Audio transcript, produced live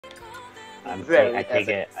I take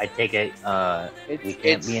it. We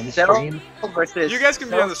can't be in the Cell stream. versus You guys can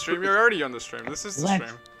be Cell on the stream. You're already on the stream. This is the Let's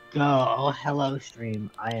stream. go. Oh, hello, stream.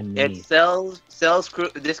 I am me. It's Cell's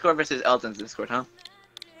Discord versus Elton's Discord, huh?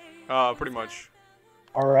 Pretty much.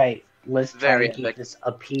 All right, let's try Very to keep epic. this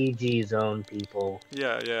a PG zone, people.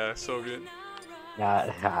 Yeah, so good. It's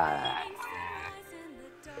that?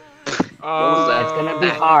 gonna be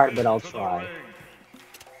hard, but I'll try.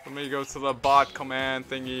 Let me go to the bot command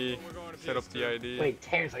thingy. Set up the ID. Wait,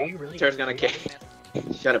 Terrence, are you really? Terry's gonna carry.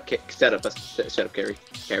 Shut up, shut up, Carrie.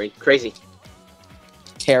 Carrie, crazy.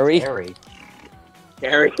 Carrie? Terry.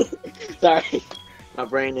 Carrie. Sorry, my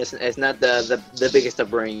brain is not the biggest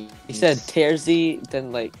of brains. You said Tersy,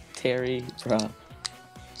 then like Terry, bro.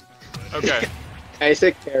 Okay. I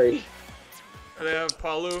said Carrie. They have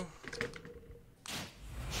Palu.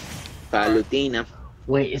 Palutina.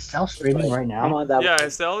 Wait, is Cell streaming right now? Yeah,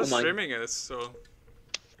 Estelle is streaming it, so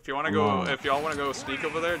if you wanna go, if y'all wanna go sneak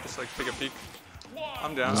over there, just like take a peek.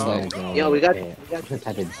 I'm down. Yo, we got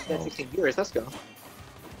Okay. 16 viewers. Let's go.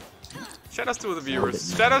 Shout outs to the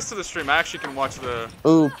viewers. Shout outs to the stream. I actually can watch the.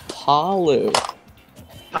 Ooh, Palu.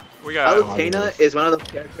 We got. Palutena is one of those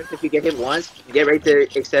characters. If you get hit once, you get ready to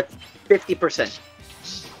accept 50%.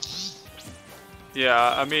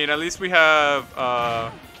 Yeah, I mean, at least we have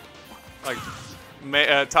like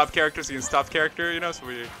top characters against top character, you know. So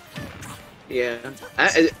we. Yeah,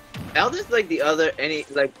 Alden's like the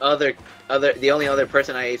only other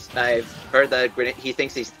person I've heard that he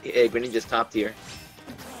thinks he's Greninja's top tier.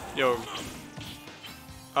 Yo.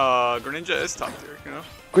 Greninja is top tier, you know.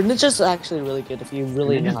 Greninja's actually really good if you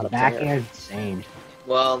really know how to back play air it. insane.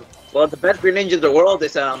 Well, the best Greninja in the world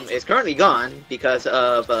is currently gone because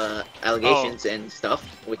of allegations and stuff,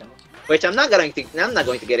 which I'm not going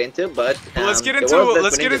to get into. But let's get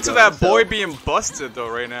into that boy being busted though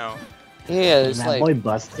right now. Yeah, it's that like boy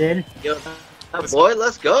busted. Yo, boy,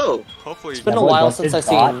 let's go. Hopefully, it's been a while since I've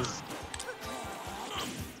seen.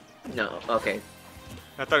 No, okay.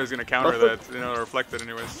 I thought he was gonna counter that, you know, reflect it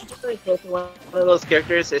anyways. One of those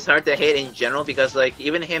characters is hard to hit in general because like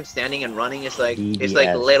even him standing and running is like it's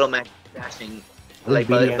like little Mac dashing, like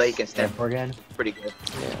but he can stand again. pretty good.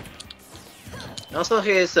 Yeah. And also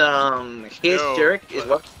his jerk is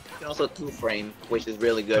what can also 2-frame, which is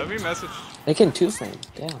really good. Let me message. They can 2-frame.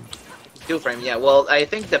 Damn. 2-frame, yeah. Well, I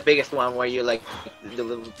think the biggest one where you like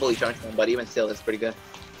the fully charged one, but even still, it's pretty good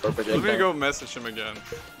for projectile. Let me go message him again.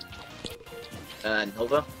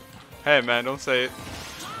 Nova. Hey man, don't say it.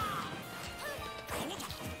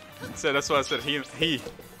 That's why I said he.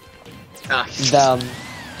 Ah. Dumb.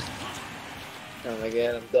 Oh my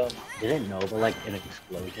god, I'm dumb. Didn't Nova like an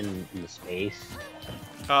explosion in the space?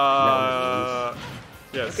 Yes.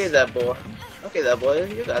 Okay, that boy.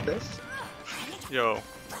 You got this. Yo.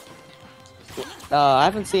 I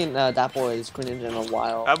haven't seen that boy's Greninja in a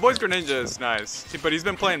while. That boy's Greninja is nice, but he's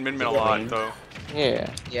been playing Min a lot though.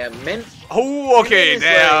 Yeah. Yeah, Min. Oh, okay, Min is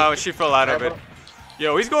damn, like, she fell out of it.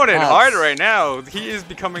 Yo, he's going in hard right now. He is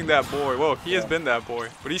becoming that boy. Well, he has been that boy,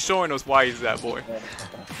 but he's showing us why he's that boy.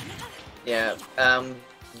 Yeah.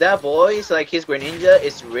 That boy is like his Greninja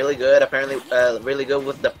is really good. Apparently, really good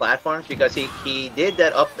with the platforms because he did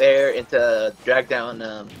that up air into drag down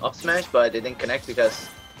up smash, but it didn't connect because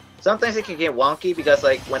sometimes it can get wonky because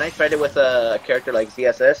like when I tried it with a character like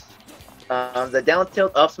ZSS, the down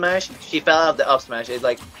tilt up smash, she fell out of the up smash. It's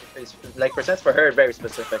like percents for her very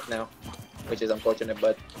specific now, which is unfortunate.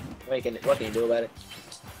 But what can you do about it?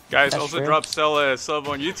 Guys, That's also true. drop Stella a sub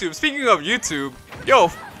on YouTube. Speaking of YouTube,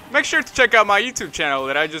 yo, make sure to check out my YouTube channel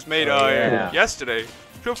that I just made yesterday.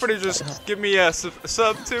 Feel free to just give me a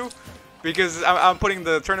sub too, because I'm putting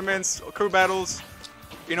the tournaments, crew battles,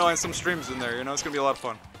 you know, and some streams in there. You know, it's gonna be a lot of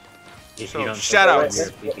fun. So, shout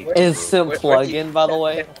outs. Instant plug-in, by the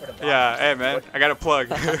way. Yeah, hey man, I got a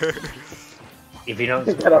plug. If you don't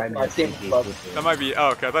subscribe, That might be. Oh,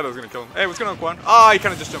 okay, I thought I was gonna kill him. Hey, what's going on, Quan? Oh, he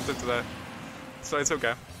kind of just jumped into that. So it's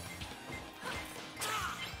okay.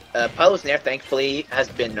 Palu's Nair, thankfully, has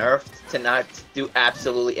been nerfed to not do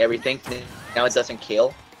absolutely everything. Now it doesn't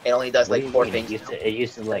kill. It only does like 4 things. It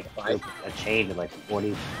used to like a chain to like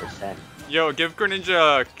 40%. Yo, give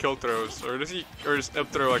Greninja kill throws, or does up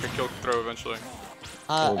throw like a kill throw eventually?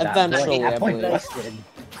 Eventually, I believe.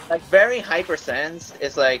 Like very high percents.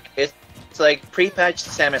 It's like pre-patched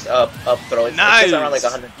Samus up throw. It's just around like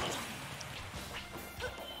 100.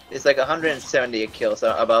 It's like 170 a kill,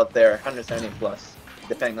 so about there, 170 plus,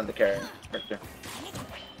 depending on the character.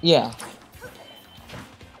 Yeah.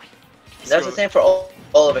 That's the same for all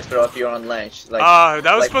of us throw if you're on ledge. Like,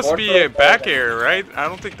 that was supposed to be a back air, right? I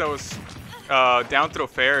don't think that was down throw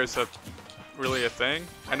fair is really a thing.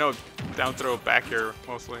 I know down throw back air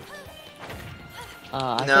mostly.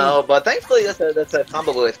 No, but thankfully that's a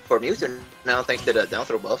combo with for Mewtwo now, thanks to the down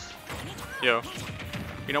throw buff. Yo.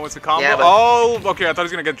 You know what's the combo? Yeah, but... Oh, okay, I thought he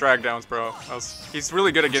was gonna get drag downs, bro. He's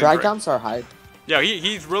really good at getting drag downs are high. Yeah,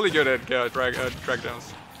 he's really good at drag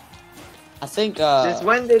downs. I think. Since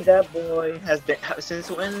when did that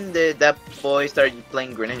boy start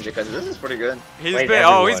playing Greninja? Because this is pretty good.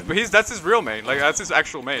 That's his real main. Like that's his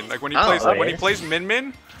actual main. Like when he plays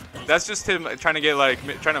Min, that's just him trying to get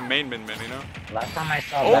trying to main Min, you know. Last time I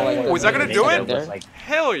saw. Oh, is that gonna do it? Like...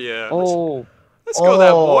 Hell yeah. Oh. Let's go,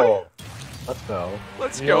 that boy. Let's go.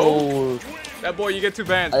 Let's go. That boy, you get 2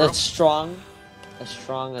 bans, bro. That's strong. A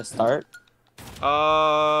strong start.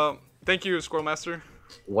 Thank you, Squirrel Master.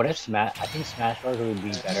 What if I think Smash Bros would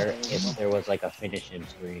be better if there was like a finishing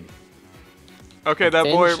screen. Okay, that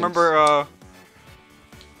boy, remember,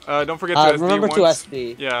 don't forget to SD remember once. to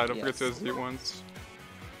SD. Yeah, don't forget to SD once.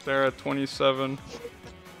 They're at 27.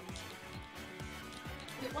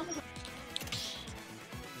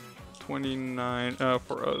 $29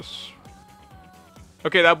 for us.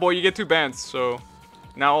 Okay, that boy, you get 2 bans, so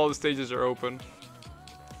now all the stages are open.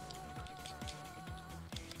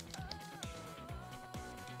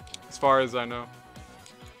 As far as I know.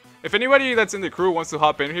 If anybody that's in the crew wants to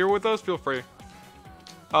hop in here with us, feel free.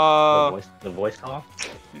 The voice call?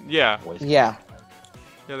 Yeah. Yeah.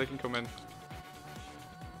 Yeah, they can come in.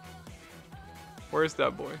 Where's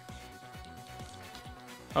that boy?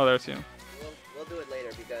 Oh, there's him. We'll do it later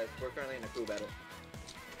because we're currently in a crew battle.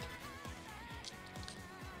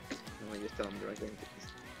 Let me just tell him directly.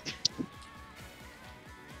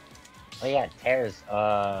 Oh yeah, Tears.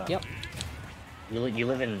 Yep. You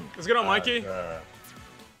live in. Let's get on Mikey.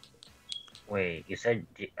 Wait, you said?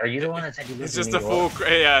 Are you the one that said you live in It's just New a full. York?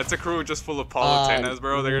 Yeah, it's a crew just full of Palutenas,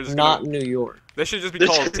 bro. They're just not New York. They should just be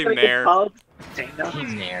called Team Nair. Team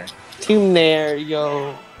Nair. Team Nair,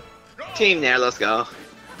 yo. Team Nair, let's go.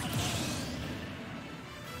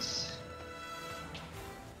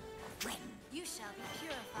 You shall be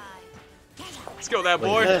purified. Let's go, that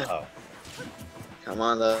boy. Oh. Come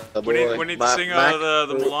on, the boy. We need to sing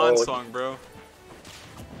the Mulan song, bro.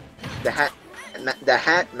 The hat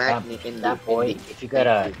magnet in that boy. If you get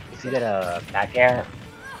a back air,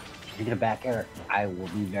 I will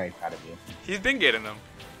be very proud of you. He's been getting them.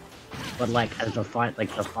 But like as the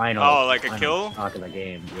final. Oh, like a kill? Stock of the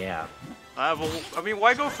game, yeah. Well, I mean,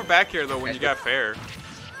 why go for back air though when you got fair,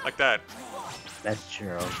 like that? That's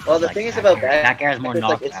true. Well, the thing is about back air is more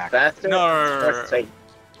knockback. It's faster.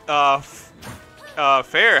 No.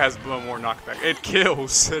 Fair has more knockback. It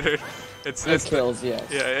kills. It kills, yes.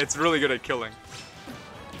 Yeah, it's really good at killing.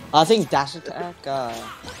 I think dash attack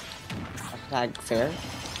fair.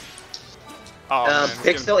 Oh, man,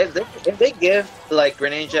 Pixel, if they give like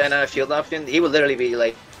Greninja and a shield option, he would literally be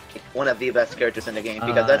like one of the best characters in the game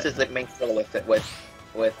because that's his like main skill with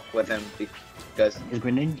him because is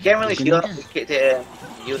Greninja, you can't really shield to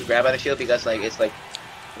use grab out of shield because like it's like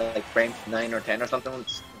frame 9 or 10 or something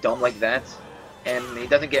dumb like that. And he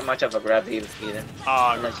doesn't get much of a grab either.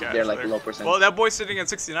 Unless they're like low percent. Well, that boy's sitting at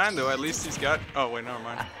 69 though. At least he's got. Oh wait, never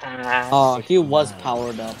mind. Oh, he was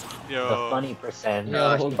powered up. Yo. The funny percent.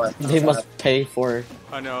 Yo, they must pay for.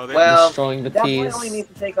 I know. Destroying the that tees. boy only needs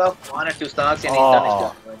to take off 1 or 2 stocks and he's done his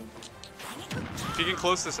job. If you can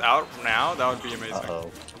close this out now, that would be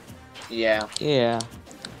amazing. Yeah. Yeah.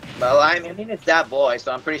 Well, I mean, it's that boy,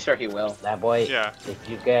 so I'm pretty sure he will. That boy. Yeah. If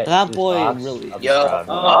you get that boy really. Yo.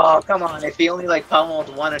 Oh, come on! If he only like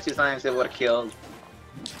pummeled 1 or 2 times, it would have killed.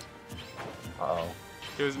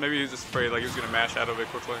 Maybe he was just afraid, like he was gonna mash out of it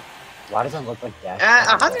quickly. Why does it look like that?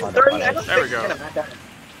 130. I don't there we think go.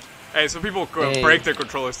 Hey, some people break their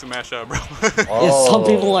controlers to mash out, bro. Yeah, some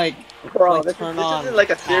people like turn on. This isn't like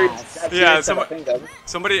a serious. Yeah, somebody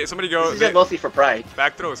go. This is mostly for pride.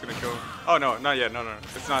 Back throw is gonna kill. Oh no, not yet. No,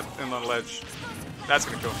 it's not in the ledge. That's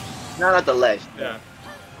gonna kill. Not at the ledge. Yeah.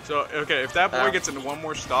 So okay, if that boy gets into 1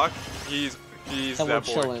 more stock, he's that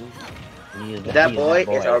boy. Chilling. That boy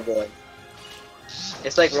is our boy.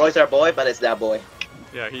 It's like Roy's our boy, but it's that boy.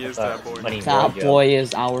 Yeah, he is that boy. That boy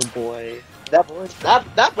is our boy. That boy.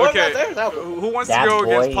 That boy right there. That boy. Who wants to go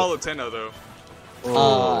against Palutena though?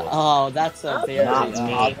 Oh, that's a very.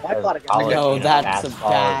 No, that's a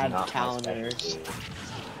bad counter.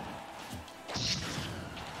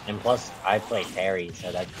 And plus, I play Terry,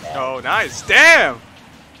 so that's bad. Oh, nice! Damn.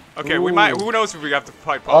 Okay, we might. Who knows if we have to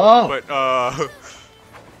fight Palu? But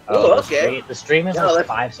okay. The stream is like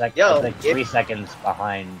 5 seconds, like 3 seconds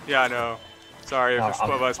behind. Yeah, I know. Sorry if it's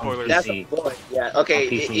spoilers. That's a boy. Yeah. Okay.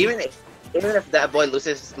 Even if that boy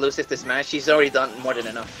loses this match, he's already done more than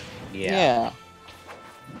enough. Yeah.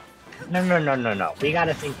 No. We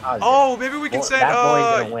gotta think positive. Oh, maybe we can Well, send. that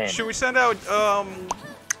boy's gonna win. Should we send out?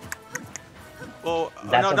 Well,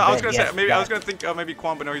 That's no. a I was bit- gonna yes, say maybe that- I was gonna think maybe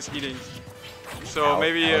Quan, but no, he's eating. So Al-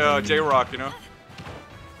 maybe Alvin- J-Rock, you know.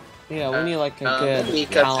 Yeah, we need like a maybe good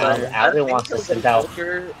because, counter. Alvin wants to send out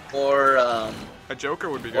or A Joker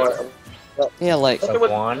would be good. Yeah, like So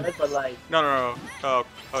Quan? but like No. Quan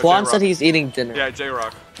J-Rock. said he's eating dinner. Yeah,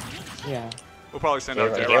 J-Rock. Yeah. We'll probably send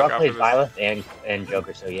out J-Rock J-Rock after plays this. Byleth and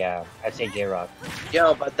Joker, so yeah, I'd say J-Rock.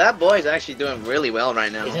 yo, but that boy is actually doing really well right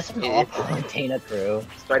now. Is this an It- all Dana crew?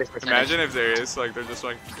 despite his percentage. Imagine if there is like they're just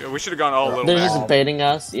like we should have gone all little They're Mac. just baiting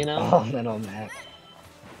us, you know? Oh, little Mac.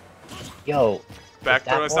 Yo, Back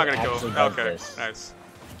that throw. It's not boy gonna kill. actually does Okay, this. nice.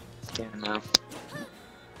 Yeah, no.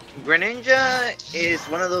 Greninja is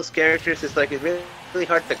one of those characters. It's like it's really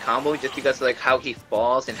hard to combo just because of, like how he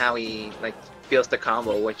falls and how he like feels the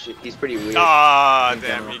combo, which he's pretty weird. Ah, in damn,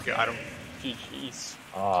 general. he got him. GG's.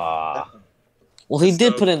 Aw. Well, he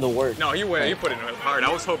did So- put in the work. No, he went. He put it in hard.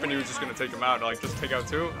 I was hoping he was just gonna take him out, like just take out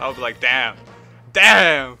two. I would be like, damn.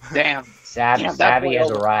 Damn. Damn, that Savvy boy has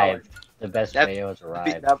overpowered. arrived. The best That- Bayo has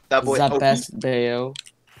arrived. That boy, the best Bayo.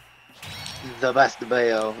 the best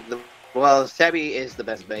Bayo. Well, Sabi is the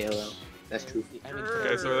best Bayo though. That's true.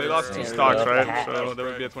 Okay, so they lost two Yeah. stocks, right? Yeah. So there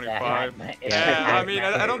would be a 25. Yeah. Yeah, I mean,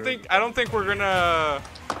 I don't think we're gonna.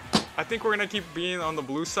 I think we're gonna keep being on the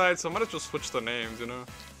blue side, so I might as well switch the names, you know.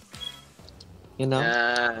 You know?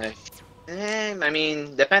 I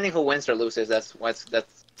mean, depending who wins or loses, that's what side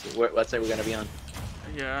we're gonna be on.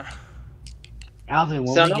 Yeah. Alvin,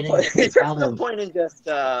 when So we no getting point, there's no Alvin, point in just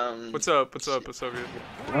What's up, dude?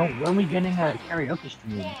 when we getting a karaoke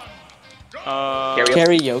stream?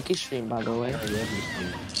 Karaoke stream, by the way.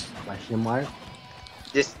 Karaoke stream. Question mark?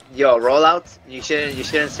 just rollouts. You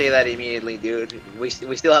shouldn't say that immediately, dude. We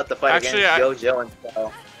still have to fight Actually, against JoJo and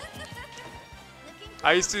so.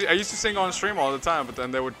 I used to sing on stream all the time, but then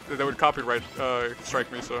they would copyright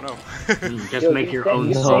strike me, so no. Just make your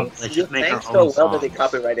own song. Let's just make our so own well song. that they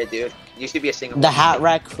copyrighted, dude. You should be a singer. The Hat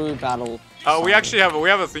Rack Crew battle. We actually have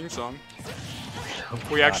a theme song.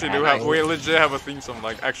 We actually do have. God, We legit have a theme song,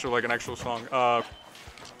 like an actual song.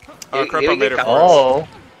 You Crepa made it get for us. Oh,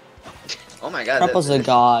 Oh my god. Crepa's a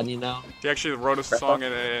god, you know? He actually wrote us a song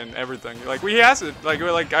and everything. Like he has it. Like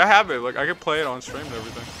I have it. Like I could play it on stream and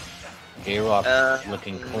everything. J-Rock Uh,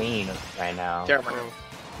 looking clean right now. Jeremiah.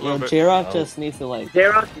 A little Yo, bit. J-Rock Oh. just needs to like...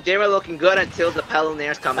 J-Rock looking good until the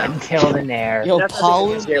Palonairs come out. Until the nair. Yo, That's Paul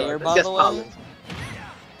nothing is to do with there, J-Rock, by it's the just way. Palon.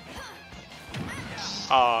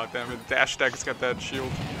 Aw, damn it. Dash Deck's got that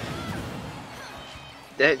shield.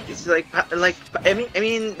 It's like I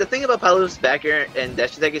mean the thing about Palu's backer and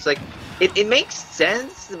Dash Attack is like it makes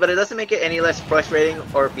sense, but it doesn't make it any less frustrating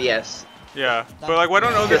or BS. Yeah, but like, why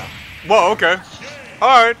don't know this? Whoa, okay.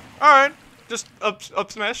 All right. Just up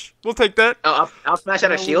smash. We'll take that. Oh, I'll smash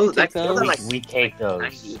out a Yeah, shield. we That take shield those. is like We take those.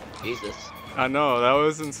 90. Jesus. I know that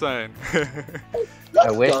was insane.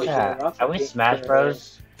 I wish Smash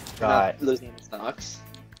Bros. got. Not losing stocks.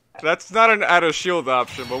 That's not an out of shield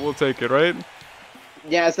option, but we'll take it, right?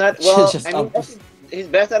 Yeah, it's not. Well, Just I mean, up. his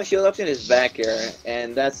best out of shield option is back air,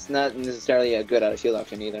 and that's not necessarily a good out of shield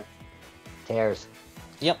option either. Tears.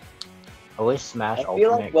 Yep. I wish Smash I feel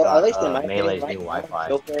Ultimate like, well, at least in got my opinion, Melee's right new now, Wi-Fi.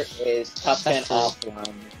 Joker is top 10 That's true.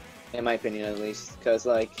 offline, in my opinion at least, because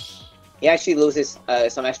like he actually loses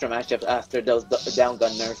some extra matchups after those down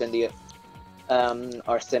gun nerfs and the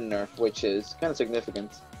Arsene nerf, which is kind of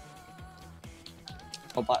significant.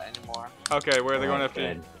 No bot anymore. Okay, where are they going Oh, FD?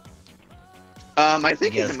 good. I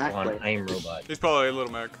think Yes, he's a Mac one. player. I am robot. He's probably a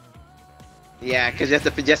little Mac. Yeah, because you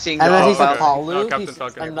have to just seeing And the then he's a okay. Palu. Oh, Captain He's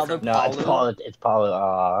Falcon. another No, it's Palu. Paul. It's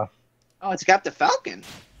Paul. Oh, it's Captain Falcon.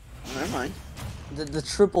 Never mind. The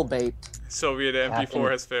triple bait. Soviet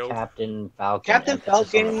MP4 has failed. Captain Falcon. Captain emphasis on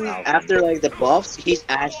Falcon, Falcon. after like the buffs, he's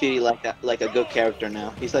actually like a good character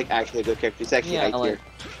now. He's like actually a good character. He's actually Yeah, high I tier. like-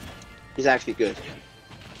 He's actually good.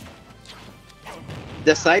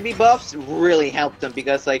 The Cybe buffs really helped him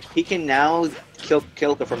because like he can now kill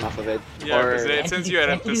from off of it. Yeah, Or- because it sends you at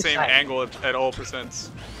Can't the you same side- angle at all percents.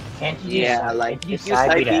 Can't you yeah, use, like can't you if use you Cybe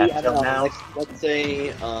Cybe, to I F don't know, now? like, let's say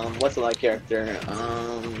what's the like character?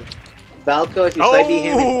 Valko, if you Cybe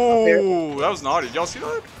him. Oh, that was naughty. Y'all see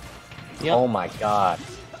that? Yep. Oh my god.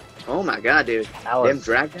 Oh my god, dude! That Them was.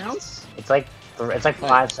 drag downs? It's like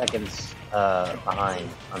 5 seconds behind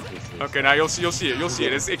on PC. Okay, now you'll see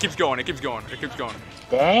it. It keeps going.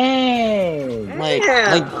 Dang.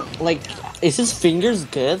 Like, is his fingers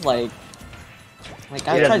good? Like I He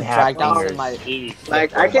tried doesn't have drag downs fingers. in my. He's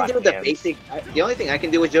Like like I can do robot the hands. basic. The only thing I can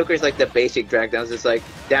do with Joker is like the basic drag downs. It's like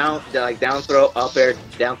down throw, up air,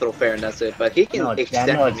 down throw, fair, and that's it. But he can No, extend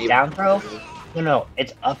it's from even- down throw, No,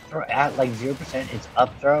 it's up throw at like 0%. It's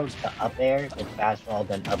up throw to up air, then fast fall,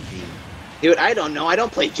 then up B. Dude, I don't know. I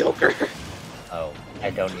don't play Joker. Oh,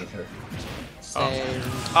 I don't either. Same.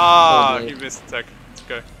 Ah, Totally. he missed the tech. It's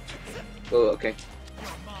okay. Oh, okay.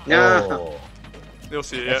 No. Oh, You'll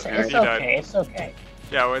see. Yeah, it's he okay. died. It's okay.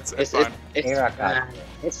 Yeah, well, it's fine. It's J-Rock got fine. it.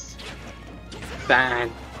 It's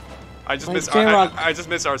fine. I just Like missed. J-Rock. I just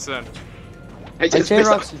missed Arsene. I Like just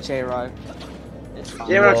J-Rock's a J-Rock. It's fine.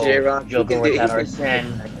 J-Rock, Whoa, J-Rock. Joker He can without do-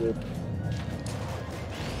 Arsene.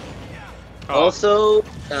 Oh, Also,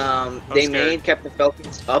 they scary. made Captain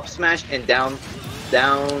Falcon's up smash and down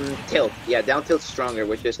tilt. Yeah, down tilt's stronger,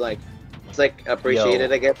 which is like it's like appreciated,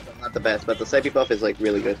 Yo. I guess, but not the best. But the side B buff is like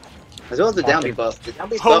really good, as well as the down B buff. The down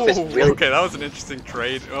B oh, buff is really okay. That was an interesting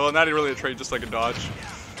trade. Well, not really a trade, just like a dodge.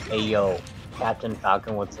 Hey yo, Captain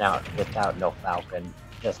Falcon without no Falcon,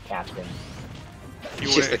 just Captain. He,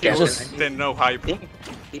 It's just would, the he captain. didn't know hype. He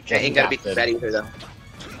ain't gotta be bad either though.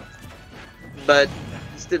 But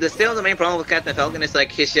still the main problem with Captain Falcon is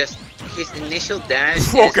like his initial dash.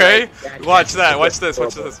 is, Okay, like, watch that. Watch this.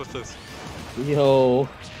 Watch this. Watch this. Yo.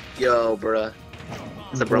 Yo, bruh.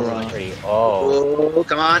 It's a bro. Bruh. Pretty. Oh, Oh,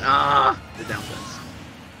 come on! Ah, the down tilts.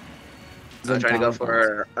 I'm trying to go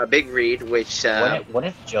for a big read, which what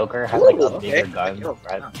if Joker had like a Ooh, bigger okay. gun? Yo,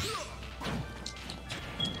 Right?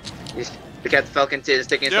 the Captain Falcon is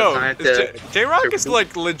taking some Yo, time to. J-Rock is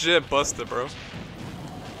like legit busted, bro.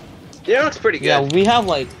 Yeah, looks pretty good. Yeah, we have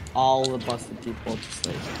like all the busted people. Just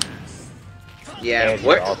like. Yeah, They're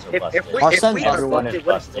we're, also if busted. we Arsene's are Everyone is busted,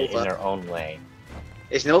 what is busted in Nova? their own way.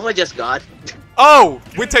 Is Nova just God? Oh,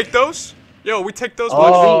 we take those. Yo, we take those.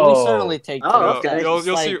 Oh. boys. We certainly take Oh, those. okay. That's You'll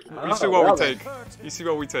just see. like- You see Oh, what we well take. You see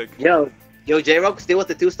what we take. Yo, J-Rock still with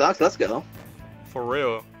the 2 stocks. Let's go. For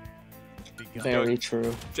real. Very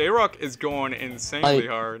true. J-Rock is going insanely Like-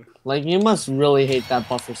 hard. Like you must really hate that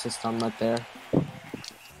buffer system right there.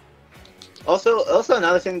 Also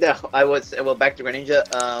another thing that I was back to Greninja.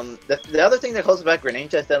 The other thing that holds back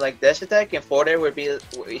Greninja is that like dash attack and forward air would be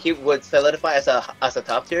he would solidify as a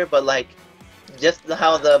top tier, but like just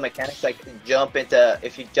how the mechanics like jump into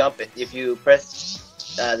if you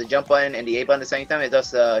press the jump button and the A button at the same time, it does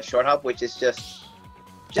short hop, which is just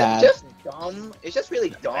Bad. just dumb. It's just really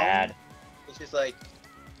dumb. Bad. It's just like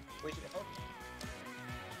we should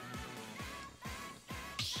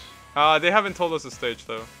They haven't told us the stage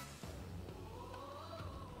though.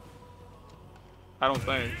 I don't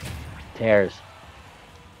think. Tears.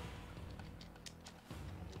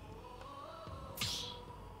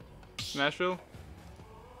 Nashville?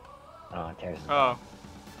 Oh, tears. Oh,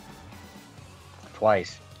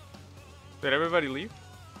 Twice. did everybody leave?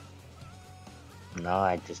 No,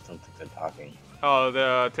 I just don't think they're talking. Oh,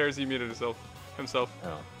 the Terzi muted himself.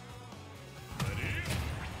 Oh.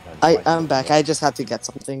 I'm back. I just had to get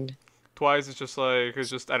something. Twice is just like it's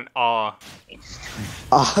just an awe.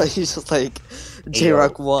 Oh, he's just like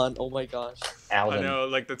J-Rock won. Oh my gosh. I Alvin, know,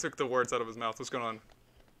 like they took the words out of his mouth. What's going on?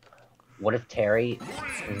 what if Terry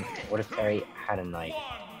had a knife?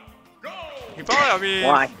 He probably. I mean,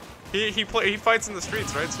 why? he fights in the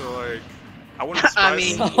streets, right? So like, I wouldn't be I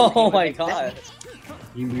surprised. mean- Oh my god.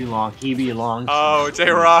 He belongs. Oh,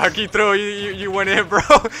 J-Rock, he threw you went in, bro.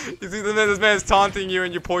 You see this man's taunting you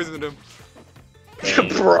and you poisoned him.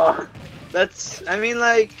 Bruh. That's I mean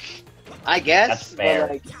like I guess That's fair. but,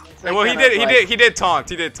 like, it's, And like, well, he kind of, did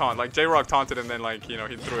taunt. Like J-Rock taunted and then like he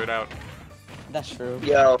threw it out. That's true.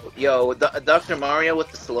 Yo, Dr. Mario with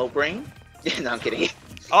the slow brain? No, I'm kidding.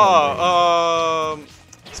 Oh,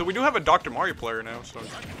 so we do have a Dr. Mario player now, so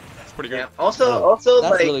it's pretty good. Yeah. Also,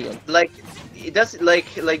 That's like, really good. like it does like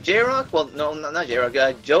J-Rock. Well, no, not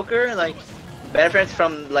J-Rock. Joker like benefits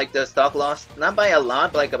from like the stock loss, not by a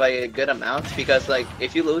lot, but like by a good amount. Because like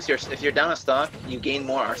if you lose if you're down a stock, you gain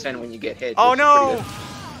more Arsene when you get hit. Oh which is no! pretty good.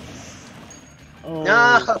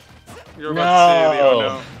 No, You're about to say the oh No.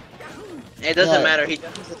 no. it doesn't Yeah. matter. He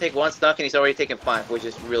just needs to take 1 stock and he's already taken 5, which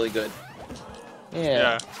is really good.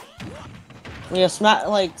 Yeah. Yeah,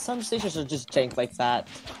 like some stations are just jank like that.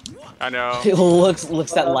 I know. It looks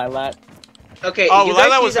at Lilat. Okay. Oh, you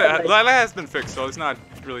well, guys see that, like- Lila has been fixed, so it's not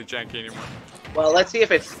really janky anymore. Well, let's see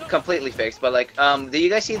if it's completely fixed. But like, do you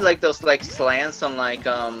guys see like those like slants on like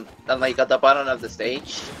at the bottom of the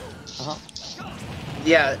stage? Uh-huh.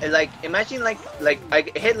 Yeah, like imagine like I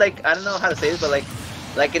hit like I don't know how to say this, but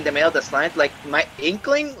like in the middle of the slant, like my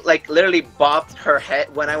inkling like literally bopped her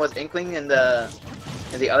head when I was inkling in the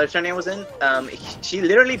other turn I was in. She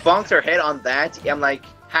literally bonked her head on that. I'm like,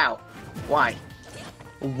 how? Why?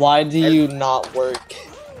 Why do you not work?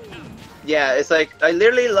 Yeah, it's like I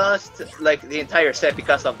literally lost like the entire set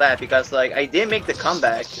because of that. Because like I did make the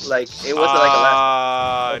comeback. Like it was like a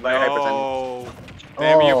last. by a high no.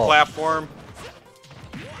 Damn you, Oh. platform.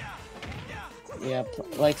 Yeah,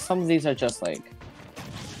 like some of these are just like.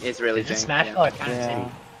 It's really Is it jank. Smashville Yeah. or Kansas Yeah.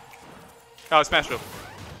 City? Oh, Smashville.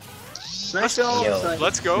 Smashville. Yo, is like-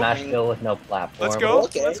 Let's go. Smashville with no platform. Let's go.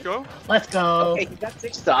 Okay. Let's go. Let's go. Okay, he got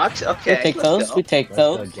 6 stocks. Okay, We take let's those. go. We take Let's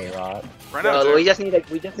go, those. J-Rock. Right now, Well, Jared.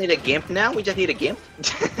 we just need a gimp now. We just need a gimp.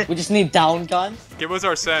 We just need down gun. Give us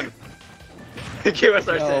our send. Give us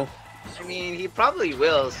our Yo. set. I mean, he probably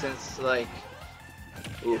will since like,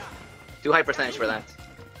 oof, too high percentage for that.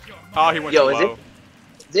 Oh, he went Yo, too is low.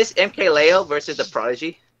 This MK Leo versus the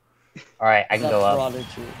Prodigy. All right, I can go up. Prodigy.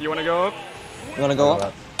 You wanna go up? You wanna go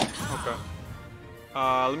up? Okay.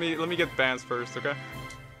 Let me get bands first, okay?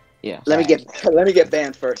 Yeah. Let me get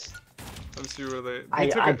banned first. Let me see where they.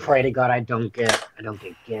 I pray to God I don't get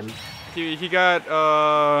Gim. He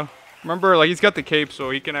got remember, like, he's got the cape, so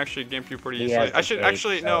he can actually gimp you pretty He easily. has the I should cape,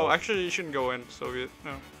 actually no, so- actually you shouldn't go in Soviet,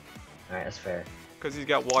 no, All right, that's fair. because he's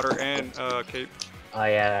got water and cape. Oh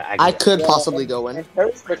yeah, I could possibly go in.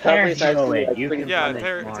 Recovery Terrence, you go in. You can Yeah, punish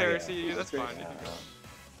Mario. Terrace, that's fine. You can go.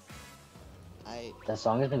 That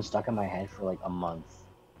song has been stuck in my head for like a month.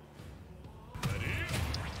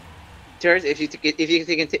 Terrence, if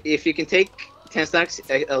you can take 10 stocks,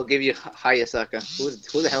 I'll give you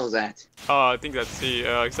Hayasaka. Who the hell is that? Oh, I think that's the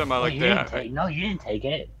except I like you didn't that. take, no, you didn't take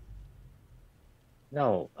it.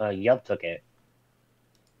 No, Yup took it.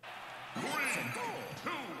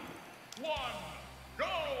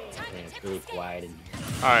 Man, it's really quiet in here.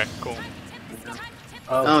 All right, cool.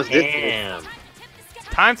 Oh, it's this damn.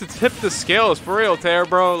 Time to tip the scales for real, Ter,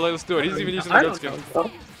 bro. Let's do it. He's even using the I good don't scale.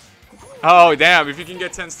 know. Oh damn! If you can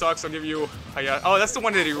get 10 stocks, I'll give you. Oh, that's the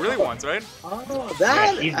one that he really wants, right? Oh, Yeah,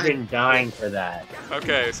 that. he's been dying for that.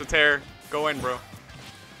 Okay, so Ter, go in, bro.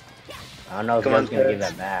 I don't know if Come Yupp's on, gonna give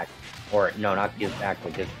Terrence. that back. Or, no, not give back,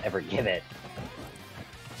 but just ever give it.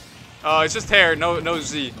 It's just Ter, no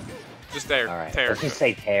Z. Just Ter. Alright, Ter. let's just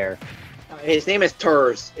say Tear. His name is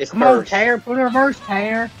Turs. It's Come on, Turs. Tear, put a reverse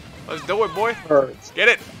Tear. Let's do it, boy. Turs. Get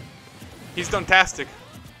it. He's done-tastic.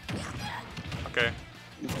 Okay.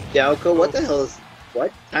 Yauko, what the hell is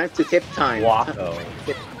what? Time to tip time. Wacko.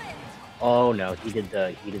 Oh no, he did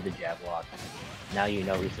the jab lock. Now you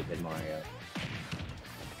know he's a good Mario.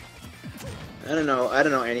 I don't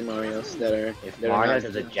know any Marios that are. If that are Mario not-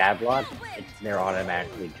 does a jab lock, they're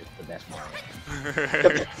automatically just the best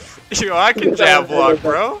Mario. Yo, I can jab block,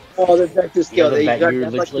 bro. Oh, the vector skill. You're, You got you're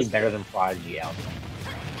that literally much- better than Prodigy out.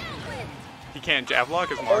 He can't jab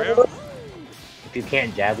block as Mario. If you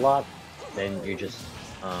can't jab lock, then you're just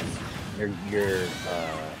you're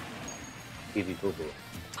pee pee poo poo.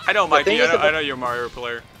 I know, The Mikey. thing is I know you're a Mario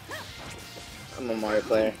player. I'm a Mario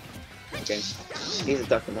player. Okay. He's a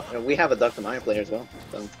Dr. Mario. We have a Dr. Mario player as well.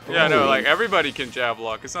 So. Yeah, no, like everybody can jab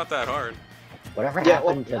block. It's not that hard. Whatever Yeah,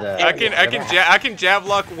 happened to the? I can jab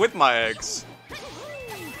block with my eggs.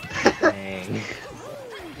 Dang.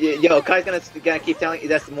 Yo, Kai's gonna keep telling you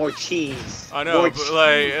that's more cheese. I know, More but cheese.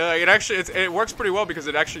 it actually it works pretty well because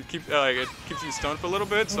it actually keeps you stoned for a little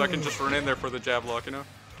bit, so I can just run in there for the jab block, you know.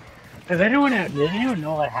 Does anyone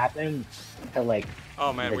know what happened to like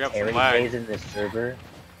Oh man, the we have Terry some lag. plays in this server?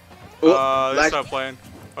 They lag. stopped playing.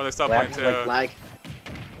 Oh, they stopped Lag, playing too. Lag.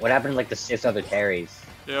 What happened to like the 6 other Terrys?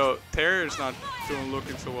 Yo, Terry's not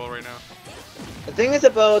looking so well right now. The thing is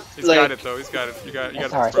about He's like got it though. He's got it. You got That's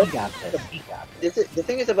it. alright, bro. he got this. He got this. the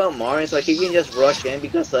thing is about Mario is like he can just rush in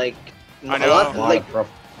because like I a know. lot, Lot like of pro-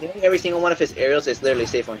 every single one of his aerials is literally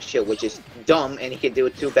safe on shield, which is dumb, and he can do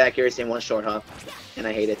 2 back airs in 1 short hop, and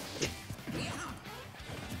I hate it.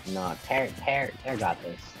 No, Tear got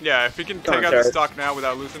this. Yeah, if he can Come take on, out the Terry. stock now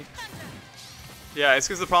without losing. Yeah, it's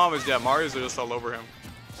because the problem is, Mario's are just all over him.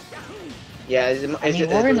 Yeah, I mean,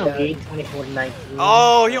 we're in the lead 24-19.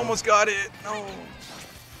 Oh, he almost got it. No.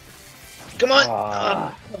 come on.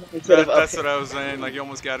 Ah. Instead of That's up- what I was saying. Like, he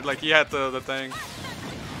almost got it. Like, he had the thing.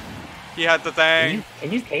 He had the thing.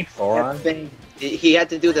 Can you cape that Thoron? thing. He had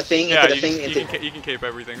to do the thing Yeah, into the you, thing. you, Into, can, you can cape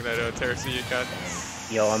everything that Terrace got.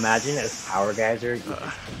 Yo, imagine as Power Geyser, you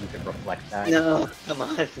could reflect that. no, come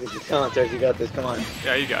on, come on, Serge, you got this. Come on.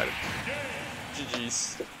 Yeah, you got it.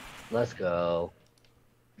 GG's. Let's go.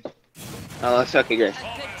 Oh, that's okay, great.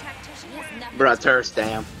 Bro, Terrence,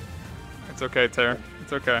 damn. It's okay, Ter.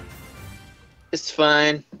 It's okay. It's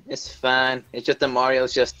fine. It's fine. It's just the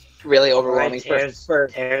Mario's just really overwhelming. Alright, for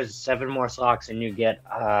Tears 7 more socks and you get,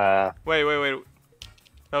 Wait.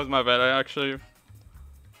 That was my bad. I actually.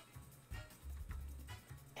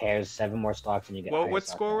 Tears 7 more stocks and you get. What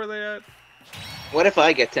score were they at? what if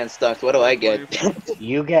I get 10 stocks? What do I get?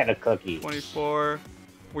 You get a cookie. 24.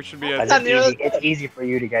 We should be I at. think it's easy for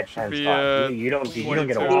you to get 10 be, stocks. You don't get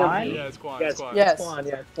a 22. wine? Yeah, it's Quan. Yes. It's Quan. Yes. Quan,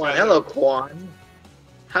 yeah, Quan. Hello, Quan.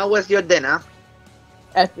 How was your dinner?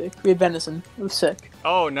 Epic. We had venison. It was sick.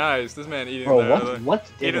 Oh, nice. This man eating Bro, what's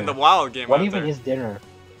dinner? eating the wild game. What out even there. is dinner?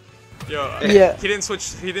 Yo, Yeah. He didn't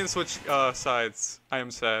switch. He didn't switch sides. I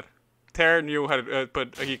am sad. Terra knew how to,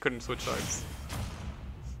 but he couldn't switch sides.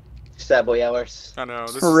 Sad boy hours. I know.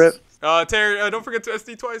 This Rip. Terry, don't forget to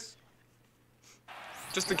SD twice.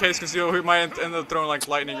 Just in case, because he might end up throwing like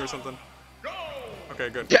lightning or something. Okay,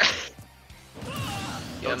 good. Yeah.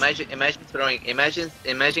 Yo, imagine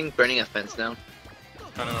burning a fence down.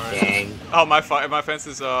 I know, right? Dang. Oh, my fence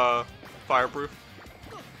is fireproof.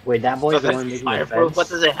 Wait, that boy's the Fence one is making the fireproof? fence? What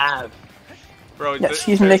does it have? Bro, Yeah,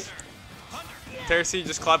 he's Nick. Terry,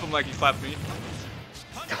 just clap him like he clapped me.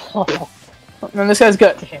 Man, this guy's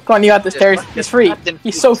good. Come on, you got this, Terry. He's free.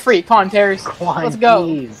 He's so free. Come on, Terry. Let's go.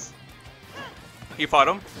 Please. You fought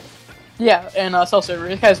him? Yeah, and Cell Server.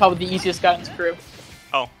 This guy's probably the easiest guy in this crew.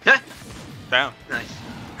 Oh. Damn. Nice.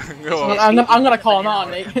 Go on. I'm gonna call him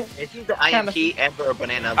on, Nate. Is he the IMP Emperor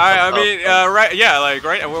Banana? I mean, right? Yeah, like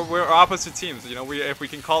right. We're opposite teams. You know, if we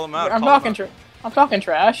can call them out. I'm call talking them out. I'm talking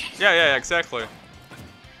trash. Yeah, exactly.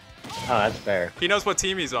 Oh, that's fair. He knows what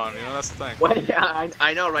team he's on. You know, that's the thing. Well, yeah,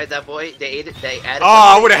 I know, right? That boy, they added. Oh,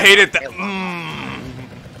 I would have hated that.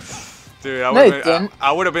 Dude,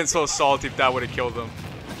 I would have been so salty if that would have killed him.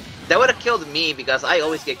 That would have killed me because I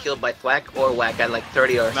always get killed by thwack or whack at like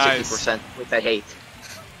 30 or Nice. 60%, which I hate.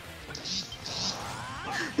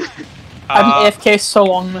 I've been AFK so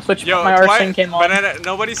long, which Yo, my arson came on. Banana,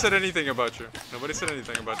 nobody said anything about you. Nobody said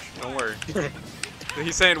anything about you. Don't worry.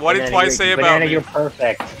 He's saying, what did Banana, Twice say about Banana, me? you're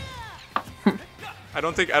perfect. I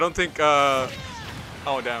don't think, oh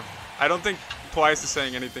damn. I don't think Twice is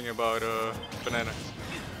saying anything about, Banana.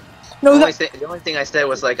 No, The only thing I said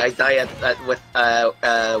was like I die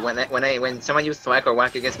when someone used thwack or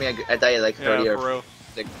whack against me, I die at like 30 Yeah, or for real.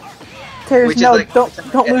 Terry, which is no, like,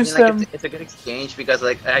 don't lose them. It's a good exchange because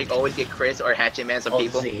like I always get crits or hatchet mans on Oh,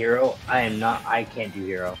 people. this is a hero? I can't do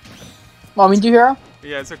hero. Want me to do hero?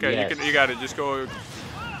 Yeah, it's okay. Yes. You got it. Just go.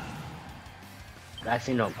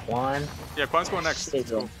 Actually, no, Quan. Yeah, Quan's going next. It's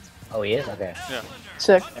cool. Oh, he is? Okay. Yeah.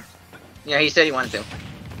 Sick. Yeah, he said he wanted to.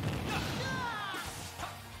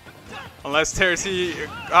 Unless Terry,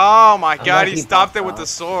 oh my god, Unless he he stopped popped it with out. the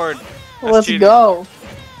sword. That's Let's cheating. go.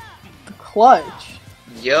 The clutch.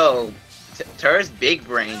 Yo, Tur's big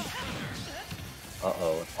brain.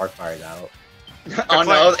 Uh-oh, Spark Fire's out. Oh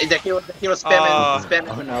no, he was spamming.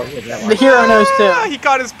 Oh no, he had The that hero knows Ah, too. he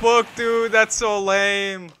got his book, dude. That's so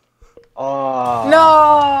lame. Oh. No!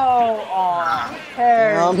 Aw,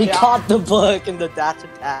 Terry. He caught the book in the dash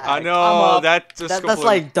attack. I know up. that just That's completely-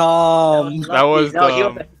 like dumb. That was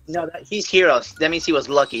dumb. He's heroes. That means he was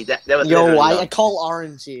lucky. That was Yo, literally I luck. call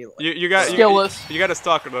RNG. Like, You got Skillless. you got a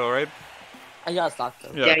stalker though, right? I got stock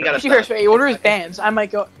though. Yeah, you gotta Here, stop. so order his bans. I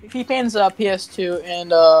might go. If he bans PS2,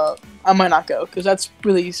 and I might not go because that's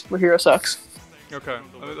really where hero sucks. Okay,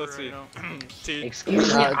 let's see. T.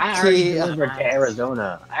 Excuse me, I already T. delivered to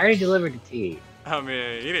Arizona. I already delivered to T. I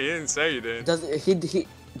mean, he didn't say you did.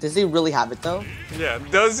 Does he really have it though? Yeah,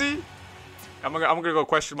 does he? I'm gonna go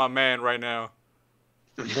question my man right now.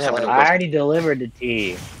 I already delivered to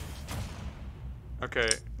T. Okay,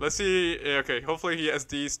 let's see. Okay, hopefully he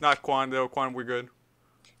SDs, not Quan though. Quan, we're good.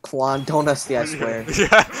 Quan, don't SD, I swear.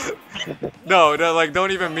 Yeah. No, like,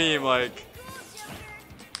 don't even meme, like.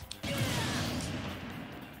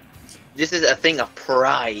 This is a thing of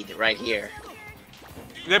pride right here.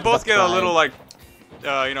 They both The get a pride. little, like,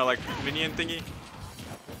 you know, like, minion thingy.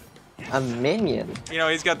 A minion. You know,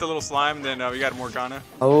 he's got the little slime, then we got Morgana.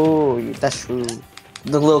 Oh, that's true.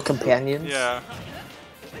 The little companions. Yeah.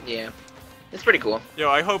 Yeah, it's pretty cool. Yo,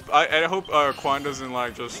 I hope Quan doesn't,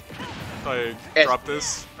 like, just, like, Yes. drop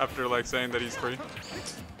this after, like, saying that he's free.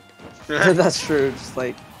 That's true. Just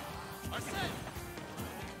like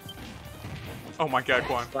Oh my god,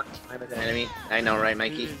 Quan. I'm an enemy. I know, right,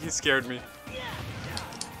 Mikey? He scared me.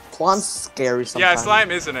 Quan's scary sometimes. Yeah, slime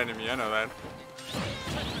is an enemy, I know that.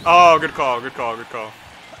 Oh, good call, good call, good call.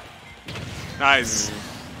 Nice.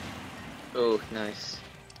 Oh, nice.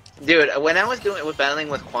 Dude, when I was battling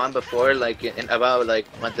with Quan before, like in about like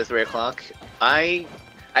 1 to 3 o'clock, I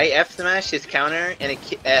F smashed his counter, and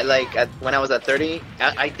when I was at 30,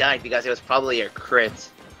 I died because it was probably a crit,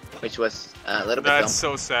 which was a little bit That's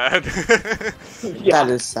so sad. That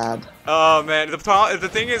is sad. Oh man, the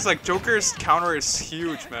thing is, like, Joker's counter is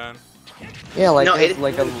huge, man. Yeah, like no, it's it is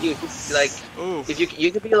like really a huge. It's like Oof. if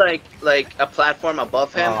you could be like a platform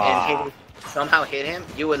above him and somehow hit him,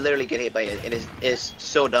 you would literally get hit by it. It's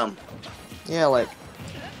so dumb. yeah, like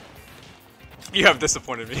You have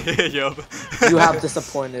disappointed me, yup. you have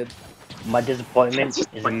disappointed. My disappointment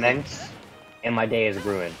is immense, and my day is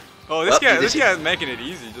ruined. Oh, this guy's making it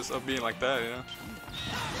easy just of being like that, you know.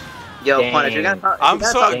 Yo, Quan, if you're gonna I'm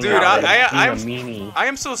so, dude. I am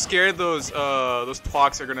am so scared those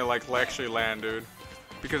twacs are gonna like actually land, dude,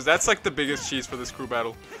 because that's like the biggest cheese for this crew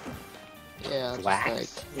battle. Yeah,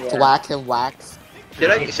 Wax. Thwack and wax.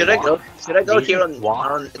 Should I go here on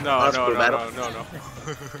No. screw battle?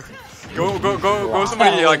 Go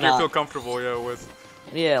somebody like you feel comfortable with.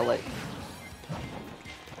 Yeah, like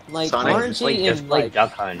Sonic? RNG Just and like like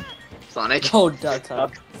Duck Hunt. Sonic. oh Duck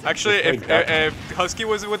Hunt. Actually, if Husky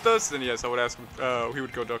was with us, then yes, I would ask him. He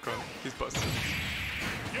would go Duck Hunt. He's busted.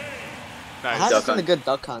 I Nice. haven't seen a good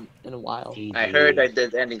Duck Hunt in a while. I heard I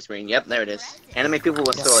did ending screen. Yep, there it is. Anime people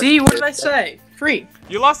was so. See, what did I say? Free.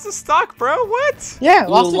 You lost the stock, bro. What? Yeah, You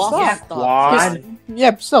lost lost the the stock. stock.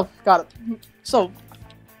 Yeah, still got it. So,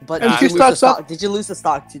 But And did two you, lose the stocks stock, did you lose the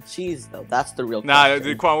stock to cheese though? That's the real Nah, question.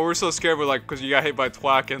 dude, Quan, we were so scared. We're like, because you got hit by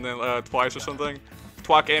Twack and then twice or something.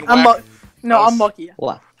 Twack and I'm Whack. I'm lucky.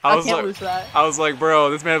 What? I I was can't like, lose that. I was like, bro,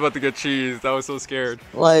 this man's about to get cheesed. I was so scared.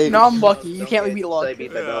 Like No, I'm lucky. You can't leave me alone. They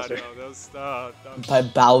beat by Yeah, Bowser. no, that was, by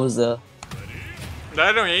Bowser.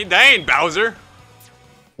 that ain't Bowser.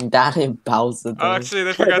 That ain't Bowser. Oh, Though. actually,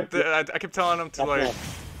 they forgot. I kept telling them to like,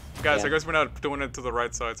 guys, I guess we're not doing it to the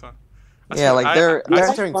right side, huh? Yeah, like they're I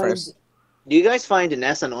entering find- first. Do you guys find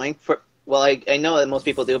Ness annoying? Well, I know that most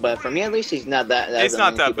people do, but for me at least, he's not that. It's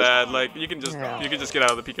not annoying. that bad. Like you can just get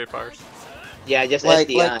out of the PK fires. Yeah, just Like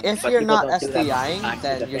SDI. if but you're people not don't do that SDIing, much.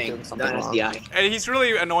 then That's the you're thing. doing something Not wrong. SDI. And he's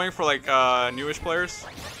really annoying for like newish players.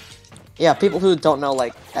 Yeah, people who don't know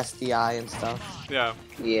like SDI and stuff. Yeah.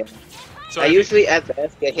 Yeah. So I usually at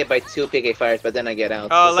best get hit by 2 PK fires, but then I get out.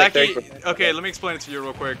 It's like Lackey. 30%. Okay, let me explain it to you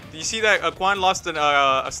real quick. Do you see that Quan lost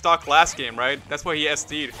a stock last game, right? That's why he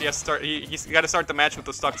SD'd. He has to start. He's got to start the match with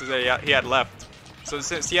the stocks that he had left. So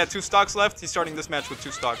since he had 2 stocks left, he's starting this match with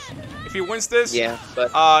 2 stocks. If he wins this, Yeah,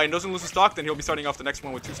 but and doesn't lose a stock, then he'll be starting off the next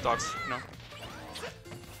one with 2 stocks. You know.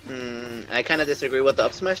 I kind of disagree with the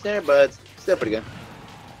up smash there, but still pretty good.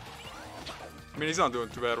 I mean, he's not doing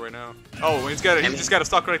too bad right now. Oh, he just got a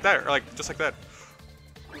stock right there, like just like that.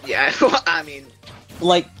 Yeah, I mean,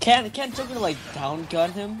 Like can't Joker like down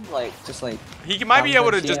gun him? Like just like He might be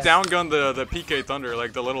able to Downgun, just yeah. downgun the PK Thunder,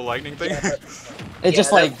 like the little lightning thing. it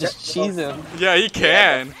just Yeah, like that's- just cheese him. Yeah, he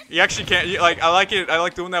can. He actually can. I like it. I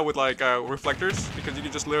like doing that with like reflectors because you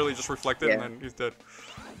can just literally just reflect it Yeah. and then he's dead.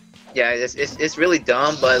 yeah, it's really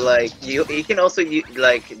dumb, but like he can also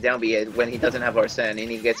like down B it when he doesn't have Arsene, and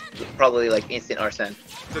he gets probably like instant Arsene.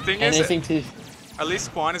 The thing is, Anything to at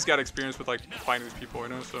least Quan has got experience with like fighting these people, you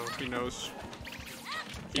know, so he knows.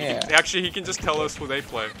 Yeah. Actually, he can just tell us who they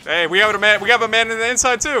play. Hey, we have a man. We have a man in the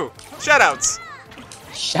inside too. Shoutouts.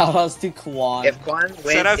 shoutouts to Quan. If Quan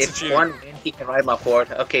Shout out wins, to if Cheater. Quan wins, he can ride my Ford.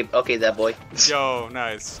 Okay, that boy. Yo,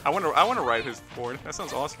 nice. I want to ride his Ford. That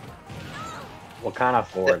sounds awesome. What kind of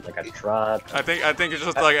Ford? Like a truck? I think it's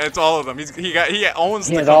just like it's all of them. He owns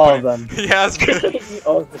He the has company. all of them. He has. He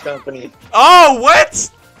owns the company. Oh, what?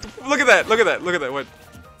 Look at that! Look at that! Look at that! What?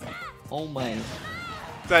 Oh my.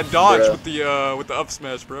 That dodge Bruh. with the up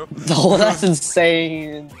smash, bro. Oh, that's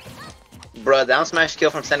insane. Bruh, down smash kill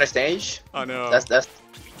from center stage. I know.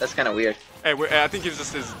 That's kind of weird. Hey, I think it's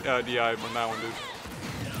just his DI on that one,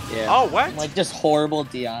 dude. Yeah. Oh, what? Like just horrible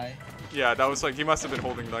DI. Yeah, that was like he must have been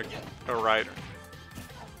holding like a right.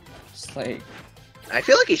 Just like I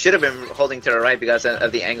feel like he should have been holding to the right because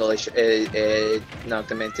of the angle it knocked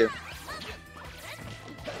him into.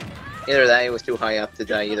 Either that, it was too high up to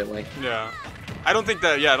die. Either way. Yeah. I don't think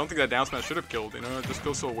that. Yeah, I don't think that down smash should have killed. You know, it just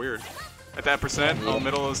feels so weird. At that percent in the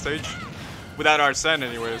middle of the stage, without Arsene,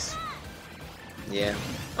 anyways. Yeah.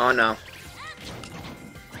 Oh no.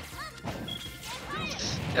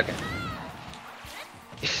 Okay.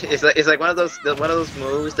 It's like one of those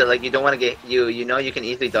moves that like you don't want to get you know you can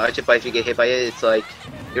easily dodge it, but if you get hit by it, it's like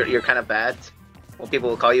you're kind of bad. Well, people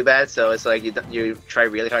will call you bad, so it's like you try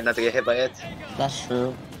really hard not to get hit by it. that's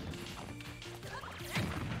true.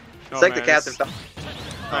 It's like the captain.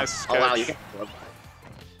 Nice. Oh wow, catch. you can.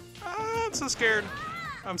 I'm so scared.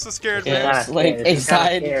 I'm so scared, Yeah. man. It's like It's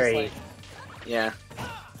kinda anxiety. scary. Just Yeah.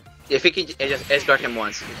 If he can just edge guard him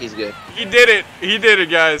once, he's good. He did it. He did it,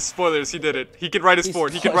 guys. Spoilers. He did it. He can ride his like,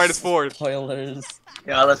 Ford. He can ride his Ford. Spoilers.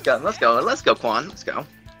 Yeah, let's go, Quan. Let's go.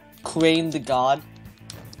 Crane the God.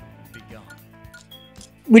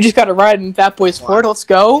 We just got to ride in that boy's Ford. Let's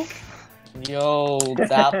go. Yo,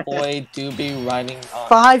 that boy do be riding on.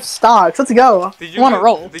 5 stocks. Let's go. Did I you want to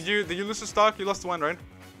roll. Did you lose the stock? You lost one, right?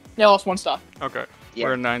 Yeah, I lost 1 stock. Okay. Yeah.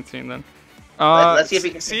 We're 19 then. Let's see if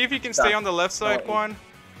he can stay stop. on the left side, Quan.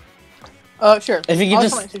 Sure. If he can I'll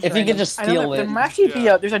just- try to if he can just I know steal there it. might actually be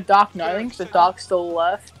Yeah. there's a dock now. I think the dock's still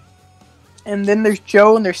left. and then there's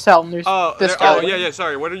Joe, and there's Cell, and there's this guy. Oh, yeah,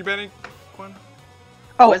 sorry. What are you banning, Quan?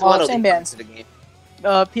 Same bands.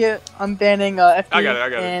 I'm banning FP I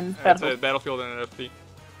got it. and It's Battlefield and FP.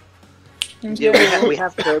 Yeah, we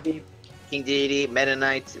have Kirby, King Deity, Meta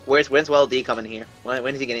Knight. When's WellD coming here?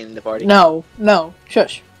 When is he getting in the party? No,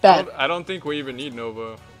 shush, bad. I don't think we even need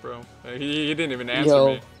Nova, bro. He didn't even answer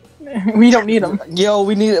me. We don't need him. Yo,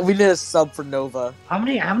 we need a sub for Nova. How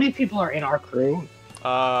many people are in our crew?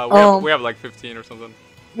 We have like 15 or something.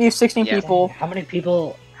 We have 16 people. How many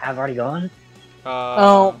people have already gone?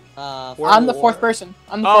 I'm the fourth person.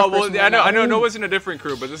 I'm the fourth person. I know Nova's in a different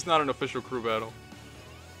crew, but this is not an official crew battle.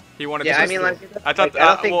 He wanted to. I mean, like, I thought. I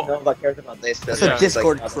don't think Nova cares about this. It's a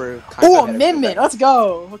Discord crew. Oh, amendment. Let's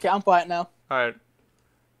go. Okay, I'm quiet now. All right.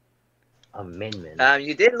 Amendment.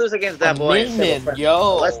 You did lose against that boy. Amendment,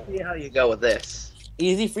 yo. Let's see how you go with this.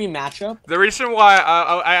 Easy free matchup. The reason why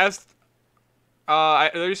I asked.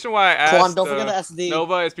 The reason why I asked Quan, don't forget the SD.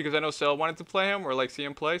 Nova is because I know Cell wanted to play him or like see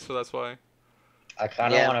him play, so that's why. I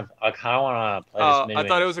kind of want to play this minion. I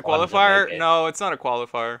thought it was a qualifier. No, it's not a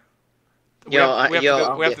qualifier. We have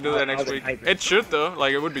to do that next week. It should though.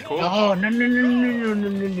 Like it would be cool. No.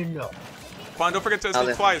 Quan, don't forget to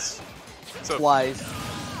SD twice. So,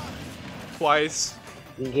 Twice.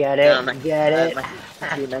 Get it. Get it.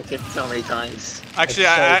 You mentioned it so many times. Actually,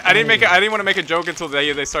 I didn't make it. I didn't want to make a joke until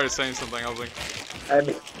they started saying something. I was like,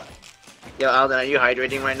 Yo, Alden, are you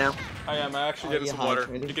hydrating right now? I am. I actually getting some water.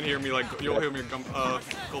 You can hear me like you'll hear me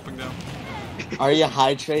gulping down. Are you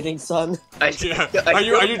hydrating, son? Yeah. Are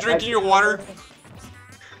you drinking your water?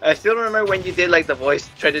 I still remember when you did like the voice,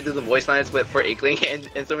 tried to do the voice lines for Inkling, and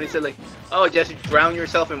somebody said like, "Oh, just drown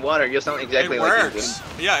yourself in water. You'll sound exactly like Inkling."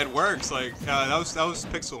 Yeah, it works. Like that was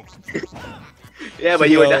Pixel. Yeah, but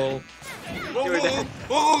you were done.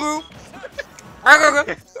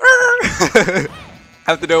 I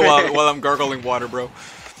have to do it while I'm gargling water, bro.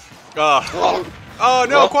 Oh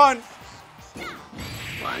no, Quan!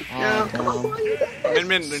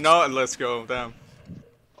 Min, no, let's go. Damn.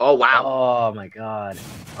 Oh wow. Oh my god.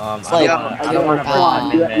 Like, I don't want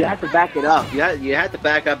to you had to back it up. You had to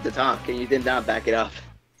back up the tank, and you did not back it up.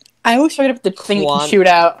 I always forget up the thing you can shoot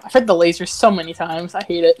out. I've hit the laser so many times. I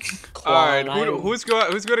hate it. Alright, who's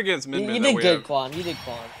good against Min? You did good, Quan. You did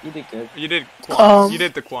good. You did Quan. You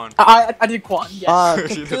did the Quan. I did Quan. Yes.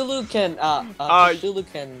 Cthulhu can. Cthulhu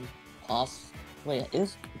can.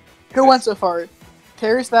 Wait, Who went so far?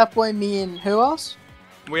 Terry's that boy, me, and who else?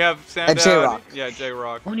 We have Sam J-Rock. Yeah,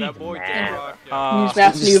 J-Rock. Who needs That boy, Matt? J-Rock. He's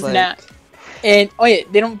Matt's new Nat. And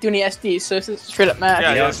they don't do any SDs, so it's just straight up Matt.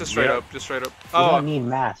 Yeah, it's just straight up. You don't need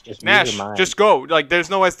math, just Nash, your mind. just go. Like, there's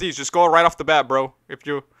no SDs. Just go right off the bat, bro. If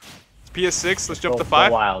you PS6, let's jump to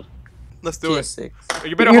 5. Wild. Let's do PS6. it.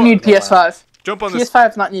 You better need PS5. Jump on this.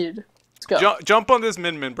 PS5 is not needed. Let's go. Jump on this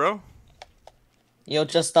Min, bro. Yo,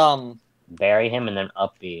 just bury him and then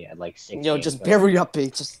up B at like 6. Yo, just bury up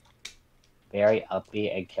B. Just bury up B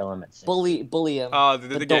and kill him at 6. bully him.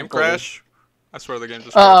 Did the game crash? I swear the game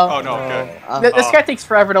just crashed. Oh no, okay. This guy takes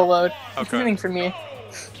forever to load. Okay. It's nothing for me.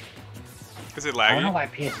 Is it I don't laggy? know why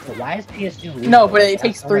PS2. Why is PS2? No, but it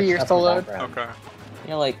takes 3 years to load. Okay.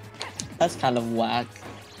 You're like, that's kind of whack.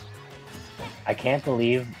 I can't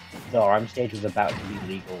believe the arm stage was about to be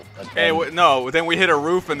legal. But Hey, then, no. Then we hit a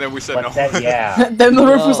roof and then we said no. but then, yeah. Then the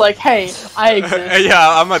roof was like, "Hey, I exist."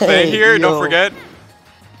 Yeah, I'm a thing here. yo. Don't forget.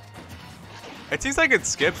 It seems like it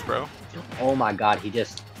skips, bro. Oh my god, he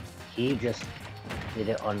just did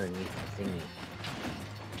it underneath the thingy.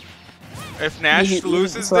 If Nash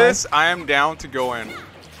loses this, I am down to go in.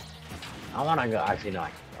 I want to go. Actually, no, I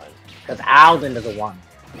can run. Because Alden doesn't want.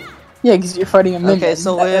 Yeah, because you're fighting a minion. Okay,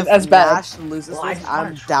 so if that's bad. Nash loses this,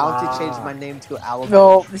 I'm down to change my name to Alabama.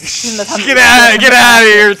 No, Get out of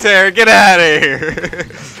here, Terry. Get out of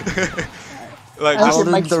here. Like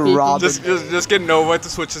Alden the Robin. just get Nova to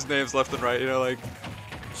switch his names left and right. You know, like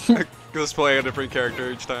just play a different character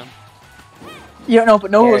each time. You don't know, but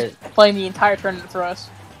Nova was playing the entire tournament for us.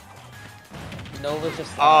 Nova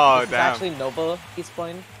just. Oh, this is damn. actually Nova he's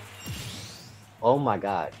playing. Oh my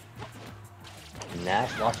god.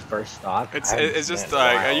 Nash lost first stock. It's just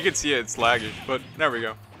like you can see it, it's laggy, but there we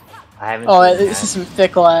go. I haven't. Oh, seen this is some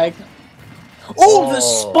thick lag. Oh, the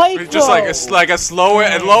spike! It's just like a slow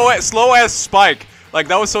ass spike. Like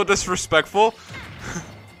that was so disrespectful.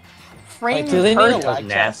 Frame do they need a per- lag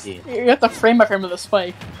test? nasty. You have to frame by frame of the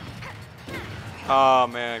spike. Oh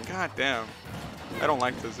man, god damn. I don't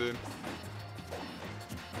like this, dude.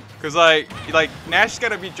 Cause like Nash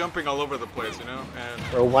gotta be jumping all over the place, you know.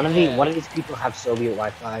 And Bro, one of these people have Soviet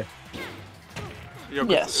Wi-Fi. yo,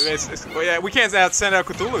 Yes. yeah, we can't send out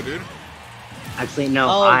Cthulhu, dude. Actually, no.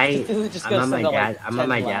 Oh, I'm just on gonna my send out, dad. like, I'm on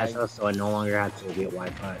my 10 dad's lag. house, so I no longer have to get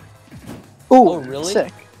Wi-Fi. Ooh, Oh, really?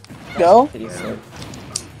 sick. That's Go. pretty sick.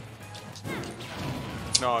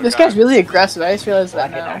 No, This God. guy's really aggressive. I just realized Well, I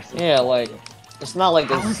that can now. actually. Yeah, like it's not like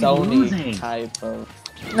a How is he losing? Sony type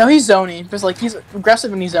of. No, he's zoning. Just like he's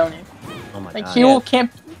aggressive and he's zoning. Oh my Like god. he will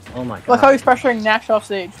camp. Oh my god. Look how he's pressuring Nash off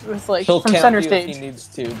stage with like He'll from camp center you if he stage. needs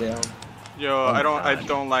to, damn. Yo, Oh my I God.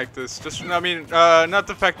 don't like this. Just, I mean, not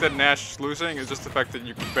the fact that Nash is losing, it's just the fact that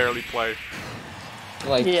you can barely play.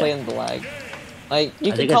 Like Yeah. playing the lag. Like you I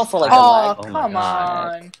can think call it's for like Oh, a lag. Oh my come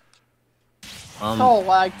God. on. Call a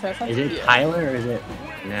lag test. Is it Yeah. Tyler or is it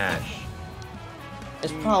Nash?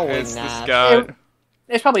 It's probably It's this Nash. guy.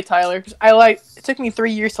 It's probably Tyler. 'Cause it took me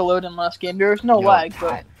 3 years to load in last game. There was no lag,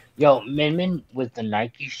 but Yo, Min Min with the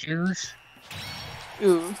Nike shoes.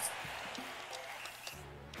 ooh.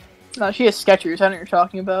 No, she has Skechers. I know what you're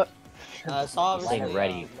talking about. I saw He's saying recently,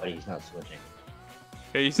 ready, but he's not switching.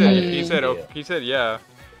 Yeah, he said, Mm. he said, yeah.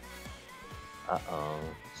 Uh oh,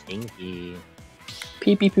 stinky.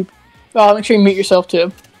 Pee pee poop. Oh, make sure you mute yourself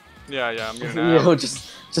too. Yeah, I'm gonna Yo,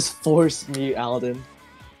 just force mute Alden.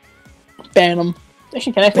 Ban him.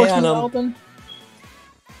 Actually, can I force Ban mute him. Alden?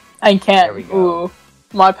 I can't. There we go. Ooh.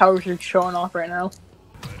 My powers are showing off right now.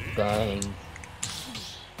 Dang.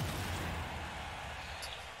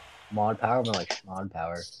 Mod power, more like schmod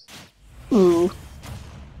power. Ooh.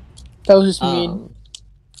 That was just mean.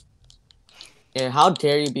 Yeah, how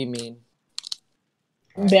dare you be mean?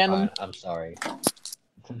 Ban him. I'm sorry.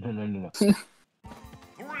 No.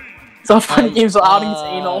 It's all funny games with outings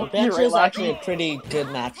anal. Banjo You're right, is actually Lucky. a pretty good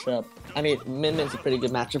matchup. I mean, Min Min's a pretty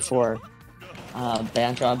good matchup for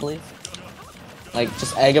Banjo, I believe. Like,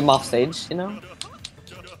 just egg him off stage, you know?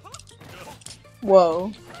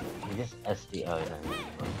 Whoa. You just SD. Oh,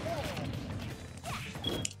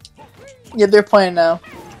 yeah. Yeah, they're playing now.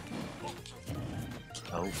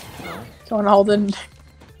 Oh, no. Come on, Alden.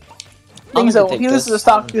 I'm Things gonna that take he loses this. a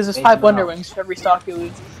stock. He loses Face 5 him Wonder out. Wings for every stock he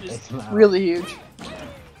loses. It's Face him out. really huge.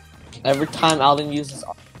 Every time Alden uses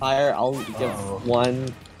fire, I'll give Uh-oh.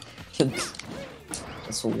 one.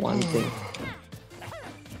 Just one thing.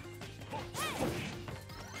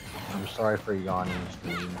 I'm sorry for yawning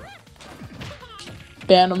screen.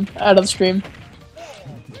 Ban him out of the stream.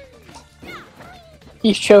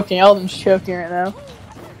 He's choking. Alden's choking right now.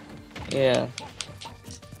 Yeah.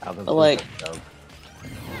 Alvin, But, like- please don't choke.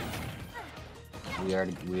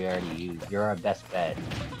 We already used. You're our best bet.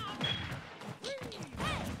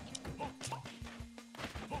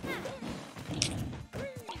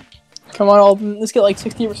 Come on, Alden. Let's get like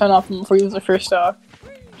 60% off him before you lose the first stock.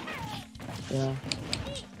 Yeah.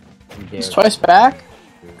 You He's dare twice back.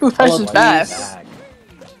 Ooh, twice Oh, is back. back.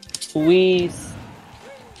 Squeeze.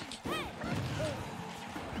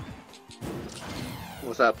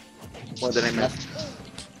 What's up? What did I miss?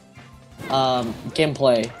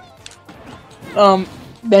 Gameplay.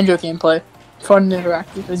 Banjo gameplay. Fun and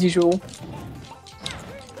interactive as usual.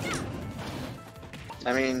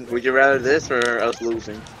 I mean, would you rather this or us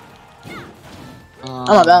losing?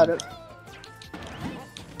 I'm about it.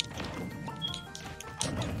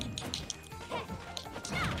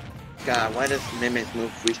 God, why does Mimic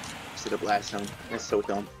move reach to the blast zone? That's so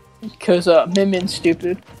dumb. Because Min Min's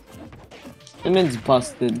stupid. Min Min's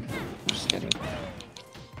busted. Just kidding.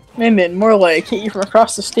 Min Min, more like hit you from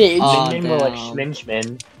across the stage. Oh, Min Min more like damn.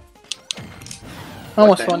 Schmin. Almost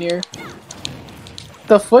What the- funnier.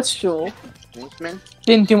 The footstool Henchman?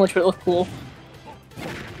 didn't do much, but it looked cool.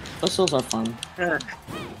 Whistles are fun.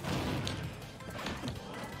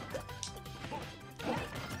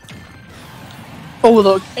 Oh,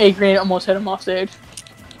 look, A grenade almost hit him off stage.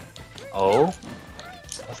 Oh.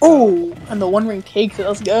 Oh, and the One Ring takes it.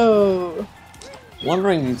 Let's go. One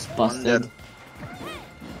Ring's busted.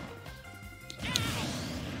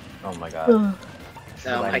 Oh my god. Ugh.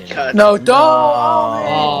 Oh my god. No, don't.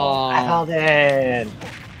 Oh. Alden.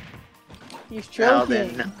 He's choking.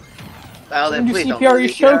 Alden. Alden, Do please don't. CPR,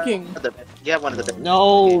 he's choking. Get one of the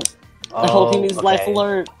No. I hope he needs life okay.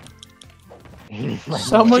 alert.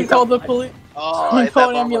 Someone called the police. Oh, Someone if called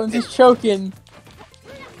that an ambulance. bomb- He's choking.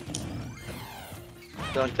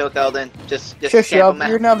 Don't choke Alden. Just Shush camp up. him out.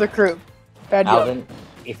 You're another crew. Bad job. Alden,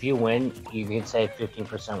 if you win, you can save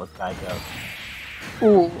 15% with Geico.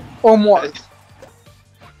 Ooh, or more.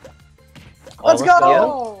 Let's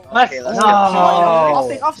go. Let's Okay, let's go. go. Off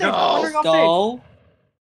stage. Off stage. No. One Ring off stage. Go.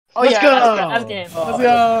 Oh Let's yeah, go. that's game. Let's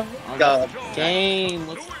go. Go. Game.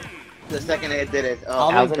 Let's The second it did it. Oh,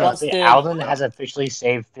 Alden Alden, busted. Alden has officially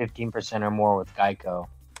saved 15% or more with Geico.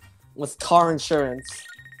 with car insurance.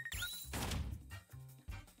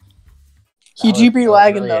 He That was GB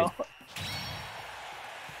lagging brilliant. though.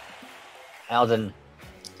 Alden,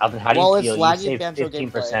 how do Well, you it's feel? You laggy saved Banjo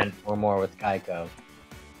 15% or more with Geico.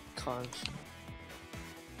 Conch.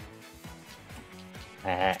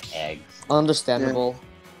 Eggs. Understandable.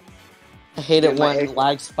 I hate it Yeah, my when egg-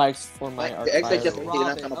 lag spikes for my The eggs I archive. just did not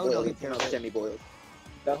Robin, come oh no, boiled. he They came out parried. semi-boiled.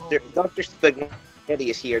 Dr. Spaghetti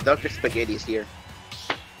is here. Dr. Spaghetti is here.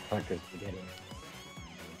 Dr. Spaghetti.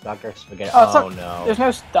 Dr. Spaghetti. Oh, it's Oh, not- no. There's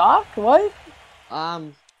no stock? What?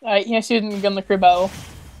 Um, You see it in the crew battle.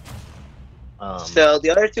 So the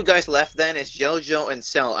other two guys left then is JoJo and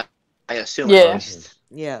Cell. I assume. Yeah. At least.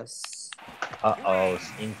 yes. Uh-oh,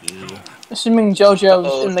 Stinky. Assuming JoJo's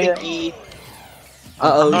Uh-oh, in the. Stinky.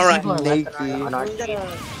 Uh-oh, Alright. People are left Sneaky. on our team.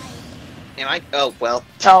 Am I? Oh well.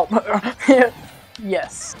 Oh,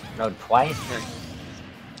 yes. No, twice.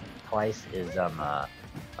 Twice is, I don't know.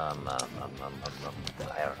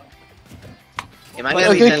 Am I Well,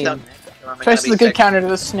 gonna be good- sent out next? Or am I Twice is gonna a be good counter to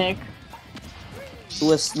the snake.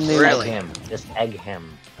 To a snake. Really? Egg him. Just egg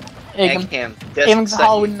him. Egg Egg him. him. Egg him Just for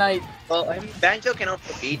Halloween night. Well, I mean, Banjo can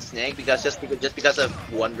also beat Snake because just because of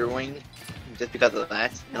Wondering, just because of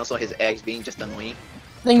that, and also his eggs being just annoying.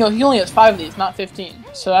 Then he only has 5 of these, not 15.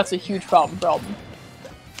 So that's a huge problem.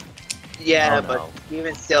 Yeah, Oh, but no.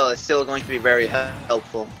 even still, it's still going to be very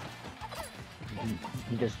helpful.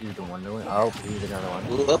 He just used a Wonder Wing. Oh, he used another one.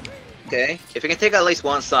 Whoop. Okay, if I can take at least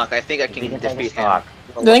one stock, I think I If he can can take a defeat him. stock.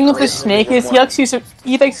 The thing with the snake is he likes to use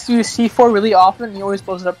C4 really often and he always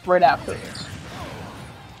blows it up right after.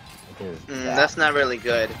 Because That's not really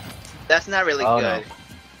good. That's not really Oh, good.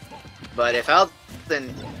 But if I'll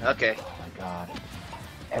then okay. Oh my god.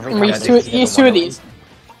 Every I mean, time he I has see two the of these.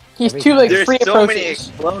 He's Every two time- like There's free so many approaches.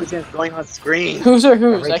 explosions going on screen. Whose are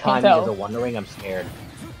whose? Every I time can't he does a tell. Wonder Wing, I'm scared.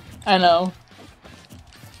 I know.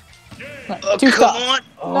 Oh, Two come stock.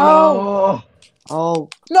 on! No! Oh,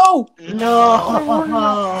 No!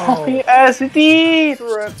 No! Yes, indeed!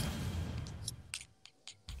 Rip.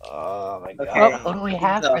 Oh my god. Okay. What do we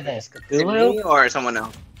have for this? Is it Cthulhu? me or someone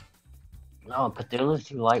else? No, Cthulhu's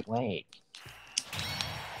too lightweight.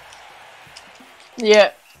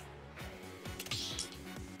 Yeah.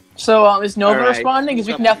 So, is Nova Alright. responding? Because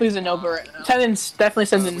we can definitely use a Nova right now. Tendon definitely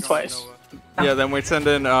sends in twice. Yeah, then we send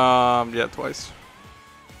in yeah, twice.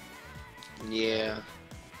 Yeah.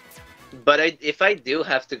 But if I do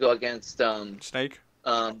have to go against Snake.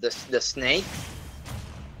 the snake,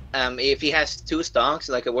 if he has 2 stocks,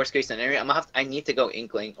 like a worst case scenario, I need to go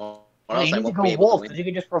Inkling or No, else you I need to won't go be able wolf, to because win.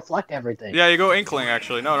 you can just reflect everything. Yeah, you go Inkling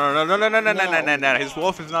actually. No. His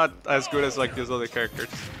wolf is not as good as like these other characters.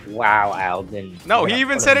 Wow, Alden. No, You're he gonna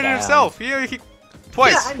even put said him it down. himself. He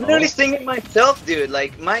twice. Yeah, I'm literally singing myself, dude.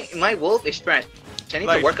 Like my wolf is trash. I need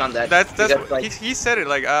Like, to work on that. That's because, like, he said it.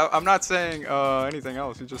 Like I'm not saying anything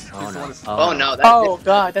else. He just Oh he's the no. one who's- oh no, that's Oh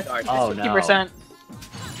god, that's Oh, no. 50%.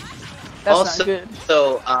 That's also, not good.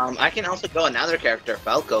 So I can also go another character,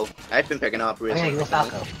 Falco. I've been picking up Oh, yeah, recently. you go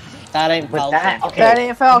Falco. that ain't With that, Falcon. okay. That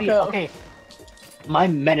ain't Falco. Okay. My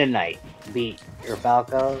Meta Knight beat your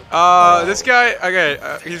Falco. This guy. Okay,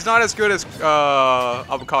 he's not as good as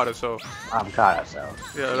Avocado. So Avocado, so.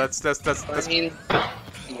 yeah, that's I mean,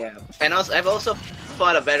 yeah. And also, I've also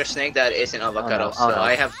fought a better snake that isn't avocado, Oh, no. so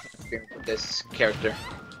I have experience with this character.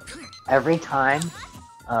 Every time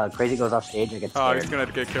Crazy goes off stage, I get oh, scared. he's gonna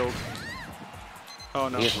get killed. Oh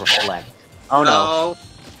no. He just reflect. Oh no.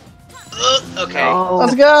 Okay. No.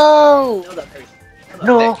 Let's go!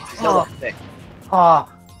 No. Zelda thick. Oh.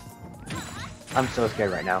 I'm so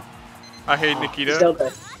scared right now. I hate Nikita. Zelda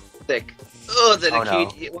thick. Oh, the Oh, no.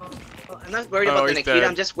 Nikita. Well, I'm not worried Oh, about the he's Nikita. dead.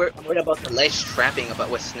 I'm just worried about the ledge trapping about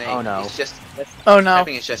with Snake. Oh, no. It's just Oh no.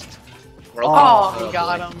 trapping is just broken. Oh, he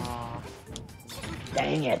got him.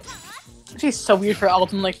 Dang it. She's so weird for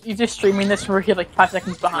Alton. Like, you're just streaming this and we're here like 5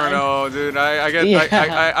 seconds I behind. know, dude. I get.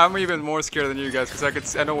 Yeah. I'm even more scared than you guys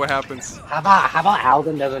because I know what happens. How about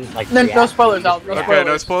Alden doesn't like No react? spoilers, Alton. No Yeah. Okay,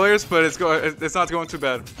 no spoilers. spoilers, but it's not going too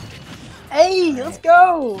bad. Hey, let's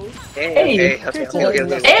go! Okay.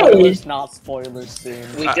 Spoilers, not spoilers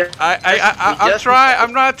soon. We just,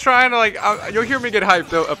 I'm not trying to like. You'll hear me get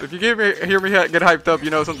hyped up. If you hear me get hyped up, you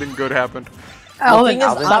know something good happened. Alton, thing is,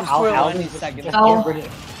 stop I'll- spoiling. Alden seconds. Oh. Get rid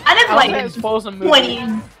of- I did Alton like spoils a movie. 20.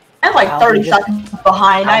 I'm like Alden 30 just- seconds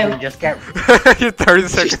behind. Alden, just get. You're 30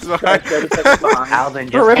 seconds behind. Alden,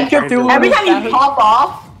 just Rip get. rid of- Cthulhu. Every time you pop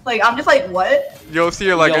off, like I'm just like, what? You'll see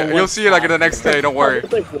it like Yo, you'll see it like the next day. Don't worry.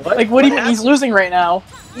 Like, what do you mean? He's losing right now.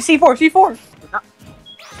 C4.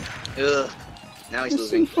 Ugh. Now he's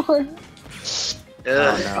losing. C4. Oh,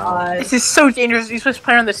 Ugh. no. God. This is so dangerous. He's just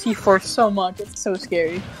playing on the C4 so much. It's so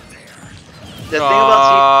scary. The thing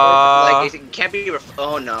about C4, like, it can't be.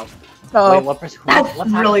 Oh no. Oh, Wait, what's That's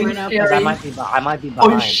happening really right now? 'Cause scary. I might be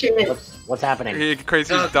behind. Oh, shit. What's happening?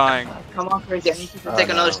 Crazy's dying. Come on, Crazy. I need you to take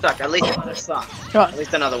another stock. At least another stock. Come on. At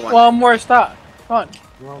least another one. One more stop. Come on.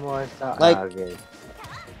 One more stop. Like- Okay.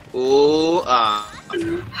 Ooh, No.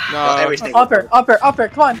 everything. Upper.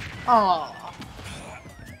 Come on. Oh.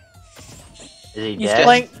 Is he He's dead?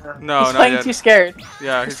 playing. No, He's not playing yet. too scared.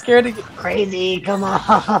 Yeah, He's he's scared to get. Crazy, come on!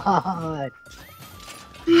 Come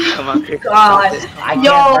on, Crazy. God. I Yo.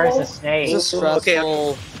 can't versus Snake. It's just stressful.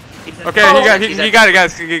 okay. He got it,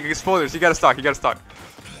 guys. Spoilers. He got a stock.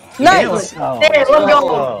 Nice. Let's go. There, let's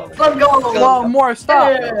go. Let's go. One more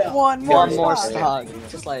stop. Yeah. One more One more stop. stock.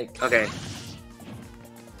 Just like Okay.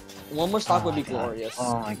 one more stock would be my God. glorious.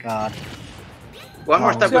 Oh my god. One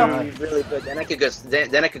more Oh, stop God. would be really good. Then I could go.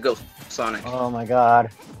 Then I could go Sonic. Oh my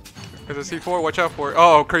god. Is it C4? Watch out for it.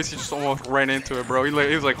 Oh, Crazy just almost ran into it, bro. He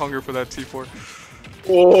was like hungry for that C4.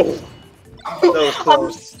 Oh. That was I'm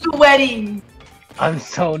close. sweating. I'm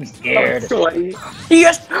so scared. He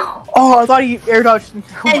just. Oh, I thought he air dodged. Oh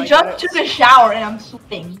my And just God. took a shower and I'm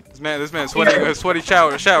sweating. This man sweating, sweaty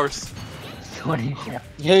showers. Sweaty. Yeah,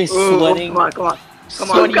 he's Ooh, sweating. Come on. Come on.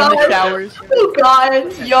 Sweaty in the showers. Oh god.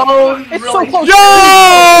 Yo. It's really. so close.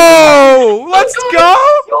 Yo! Let's go!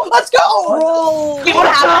 Let's go. Bro! See what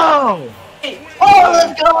happened? Oh! Oh,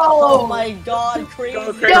 let's go. Oh my god, crazy.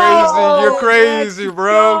 Crazy, you're crazy,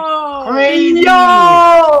 bro. Oh. Crazy!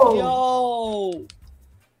 Yo. Yo!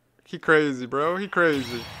 He crazy, bro. He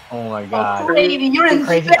crazy. Oh my Oh, god. crazy. You're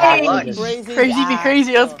Crazy insane. action. Crazy be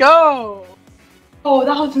crazy. Let's go. Oh,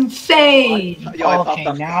 that was insane. Yo, I popped Okay,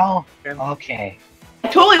 up. now? Okay. I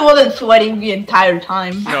totally wasn't sweating the entire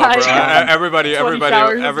time. No, bro. Yeah. Everybody showers, let's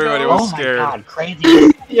everybody go. was Oh my scared. god,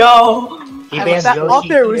 crazy. Yo. He I bans that Yoshi. up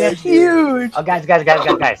there was He bans- huge. Oh, guys.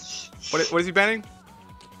 What is he banning?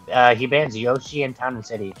 He bans Yoshi in Town and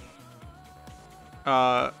City.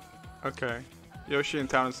 Okay. Yoshi in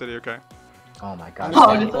Town and City. Okay. Oh my god.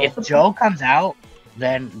 Oh, If Joe comes out,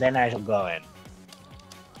 then I shall go in.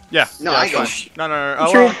 Yeah. No, yeah, I that's go. fine. No.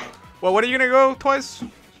 Oh, Sure. well, what are you gonna go twice?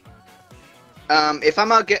 If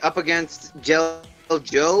I'm up against Joe,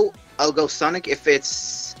 I'll go Sonic. If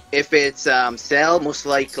it's Cell, most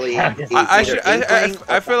likely. it's either Inkling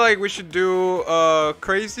I or- feel like we should do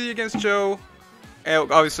Crazy against Joe,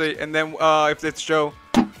 obviously, and then if it's Joe,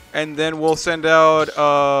 and then we'll send out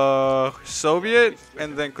Soviet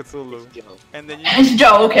and then Cthulhu, Joe. and then It's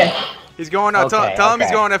Joe, okay. he's going out. Okay, Tell him he's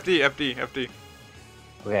okay. going FD.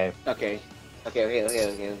 Okay. Okay.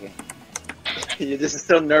 This is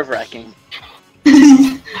so nerve-wracking.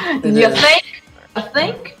 You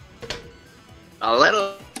think? A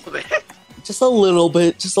little bit. Just a little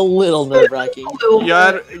bit, just a little nerve wracking.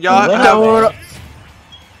 Y'all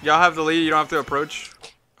have the lead. You don't have to approach.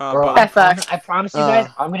 Bro, but- I promise you guys,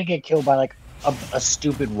 I'm gonna get killed by like a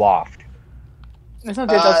stupid waft. It's not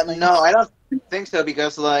good. No, I don't think so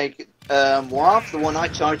because like Waft will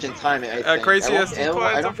not charge in time. I think. Crazy I has won't- to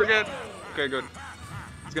I don't forget. Okay, good.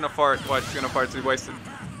 He's gonna fart. Watch, he's gonna fart. So he wasted.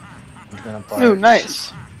 I'm gonna fart. Ooh,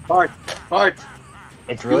 nice. Fart.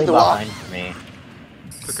 It's really Use the waft. behind me.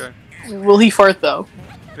 It's okay. Will he fart though?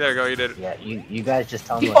 There you go. He did it. Yeah, you guys just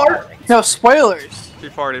tell me You what's fart? happening. No spoilers. He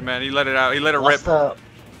farted, man. He let it out. He let it What's rip. the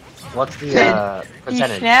He's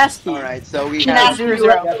percentage? nasty. All right, so we Can have, I do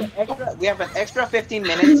we have an extra 15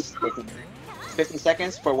 minutes, 15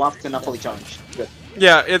 seconds for Waft to not fully charge. Good.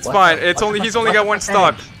 Yeah, it's What's fine. the- It's what's only the- he's only what's got the one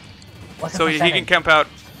stock, What's the so he can percentage? camp out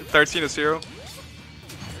 13-0.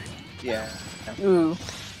 Yeah. Ooh,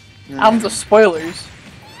 I'm the spoilers.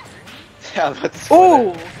 Yeah, but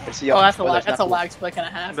Ooh. it's Oh, that's a but lag. it's That's a not lag split and a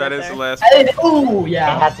half. That right is there. the last. Ooh, It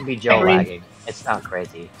yeah. has to be Joe Agree. lagging. It's not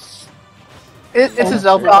crazy. It's a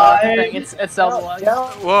Zelda God. lag thing. It's Zelda lag.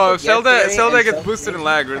 Well, if Zelda Yesterday gets and boosted in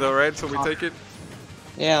lag, though, right? So we take it.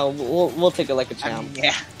 Yeah, we'll take it like a champ.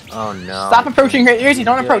 Yeah. Oh no. Stop approaching Crazy.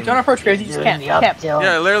 Don't approach. Don't approach Crazy. Just camp. Camp.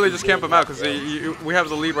 Yeah, literally just camp him out because we have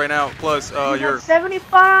the lead right now. Plus, you're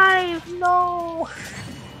 75. No.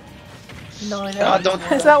 No, No, don't.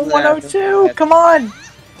 It's at 102. Come on.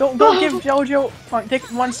 Don't give JoJo. Come on, take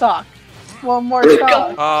one sock. One more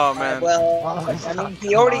sock. Oh man. Well, Oh, I mean,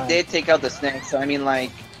 he already did take out the snake, so I mean, like,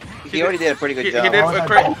 he already did a pretty good He job.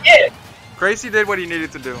 did. Gracie did what he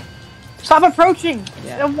needed to do. Stop approaching.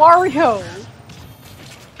 Yeah. Wario.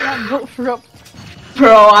 Not built for up.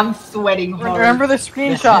 Bro, I'm sweating hard. Remember the This is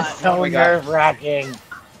screenshot. so my God. nerve-wracking.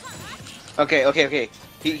 Okay.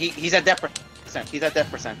 He's at that percent. He's at that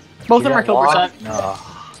percent. Both of them are kill percent. No.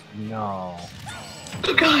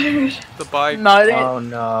 Gosh. The bike. No, Oh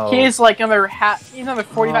no. he's like another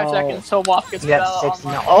 45 No. seconds till Waff gets He has fell 60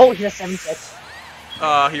 online. now. Oh, he has 76.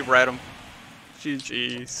 He read him.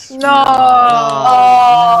 GG's. No.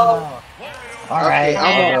 Oh. All right, Okay,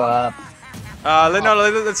 I'll okay. go up.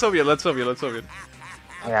 Let's Soviet.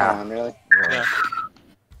 Yeah. Really? Yeah.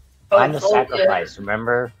 Oh, I'm the Soviet. sacrifice,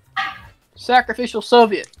 remember? Sacrificial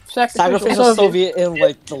Soviet. Sacrificial Soviet in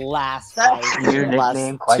like the last five, New last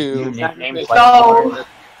nickname, question, two. new nickname, No. question mark.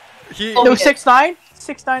 He. No, 6'9",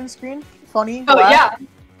 6'9" screen. Funny. Oh laugh.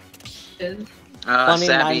 yeah. Funny,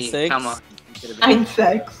 Savvy, 9'6". come on.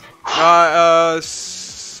 9'6".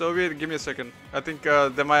 Soviet. Give me a second. I think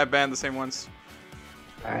they might have banned the same ones.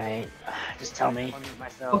 Alright, just tell me. Oh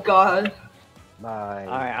Myself. god. Bye.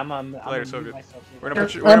 Alright, I'm Later, gonna Soviet. mute myself. We're gonna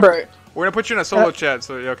put you. Remember, We're gonna put you in a solo chat.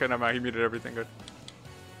 So okay, never mind. He muted everything. Good.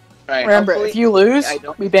 Alright, remember, hopefully- if you lose, I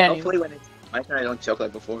don't- we ban you. Hopefully when it's my turn, I don't choke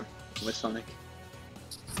like before with Sonic.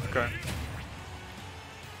 Okay.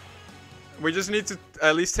 We just need to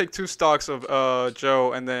at least take 2 stocks of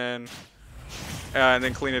Joe and then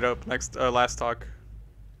clean it up next last talk.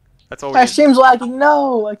 That's all we My need. stream's lagging.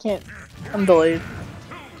 No, I can't. I'm delayed.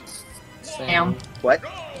 Damn. What?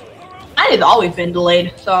 Mine has always been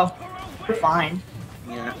delayed, so we're fine.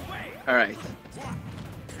 Yeah. Alright.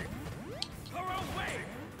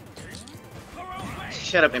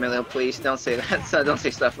 Shut up, Emilio, please. Don't say that. Don't say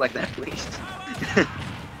stuff like that, please.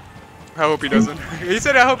 I hope he doesn't. He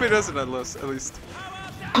said I hope he doesn't at least.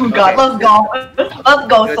 Oh god, let's go. Let's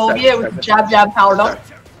go, Good Soviet stuff, with jab power dunk.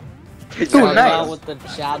 Good Ooh, job. nice. With the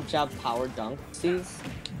jab power dunk, sees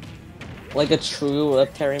like a true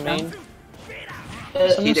Terry main.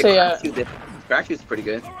 I'm He gonna did say, Crack Shoot's pretty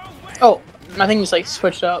good. oh, I think it's like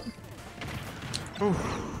switched up. Oh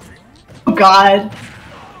god.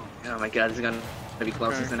 Oh my god, this is gonna be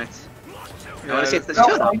close, Okay. isn't it? I Yeah, wanna say it's the No.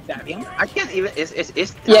 shut up, Fabian. I can't even. It's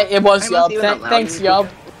Yeah, it was I must Yub. even allow Thanks, you to- Yub.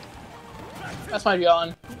 That's my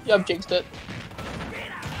yawn. Yub jinxed it.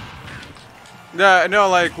 Yeah, no,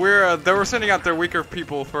 like they were sending out their weaker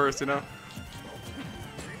people first, you know.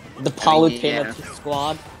 The Palutena yeah.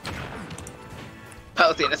 squad.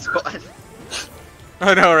 Palutena squad.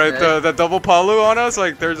 I know, right? Yeah. The double Palu on us,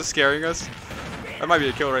 like they're just scaring us. That might be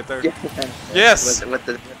a kill right there. Yes. With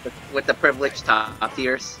the privileged top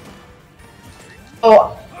tiers.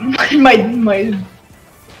 Oh, my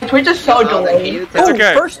Twitch is so Oh, they delayed. hated It's Oh,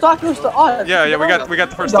 okay. first stock goes to us. Yeah, we got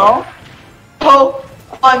the first No. one. Oh,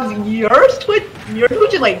 on your Twitch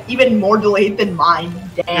is like even more delayed than mine.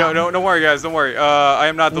 Damn. No, don't worry, guys. Don't worry. I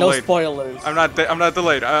am not No delayed. spoilers. I'm not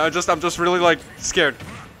delayed. I'm just really like scared.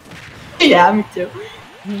 Yeah, me too.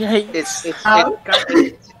 Yikes.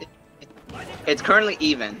 It's currently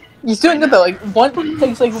even. He's doing good though. Like one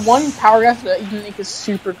takes like one power gas that even make is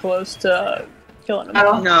super close to killing him. I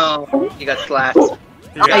don't No, you got slapped.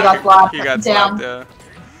 He got slapped. He got Damn. slapped.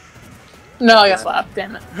 No, I got slapped.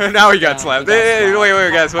 Damn it. Yeah. Now he got Yeah, slapped. he got Hey, slapped.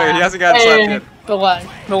 wait, guys, wait. He hasn't gotten Hey. slapped The lag.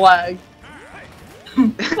 The lag.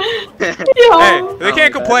 yet. Hey, they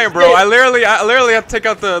can't complain, bro. I literally have to take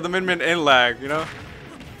out the min in lag, you know.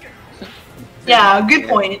 Yeah, good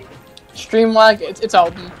point. Stream lag. It's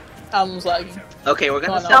album. Album's lagging. Okay, we're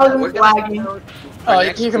gonna Oh, no. start. Sounds We're gonna lagging. start Oh, our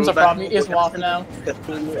next here comes the crew problem. battle. He is We're gonna walking now.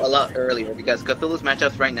 Cthulhu a lot earlier because Cthulhu's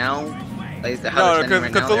matchups right now, like how No, they're standing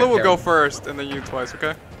right now, Cthulhu they're will go terrible. first, and then you twice,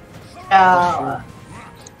 okay?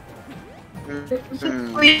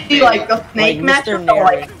 Specifically, like the snake Like matchup, Mr. or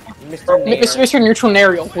like Mr. Nair. Mr. Neutral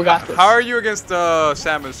Nariel, we got this. How are you against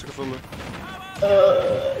Samus, Cthulhu?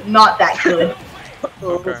 not that good.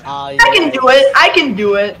 Okay. I can do it. I can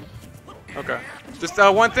do it. Okay. Just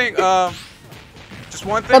one thing. Just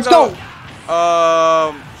one thing Let's though.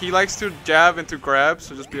 go. He likes to jab into grab,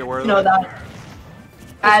 so just be aware of You know that.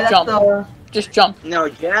 that. That's Jump. the. Just jump. No,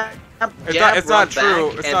 jab. It's not run true.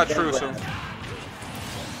 back, It's and not then true. grab. So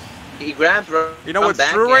He grabs. you know what's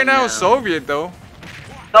true right now is Soviet though.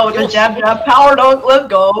 Oh, the jab power dunk. Let's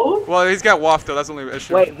go. Well, he's got waft though. That's the only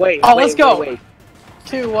issue. Oh, let's go.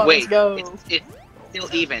 2-1, Wait, let's go. It's still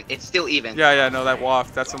even. It's still even. Yeah, no, that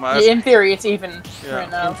waft. That's some. Yeah, in theory, it's even Yeah. right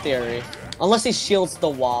In now. theory. Unless he shields the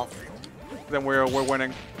waft. Then we're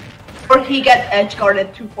winning. Or he gets edge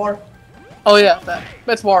guarded 2-4. Oh yeah,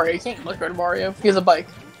 that's Wario. You can't look at Wario. He has a bike.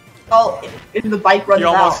 Oh, if the bike runs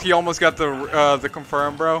out. He almost got the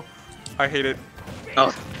confirm, bro. I hate it.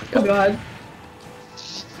 Oh, Oh god.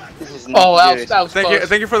 this is Oh, not that was close.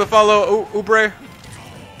 Thank you for the follow, Ubre.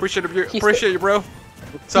 Appreciate you, bro. He's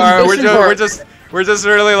Sorry, fishing for it. we're just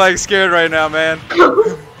really like scared right now, man.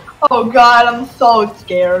 Oh god, I'm so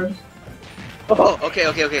scared. Oh,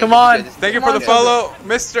 okay. Come on. Thank you for the Come follow,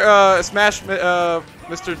 Mr. Smash,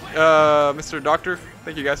 Mr. Doctor.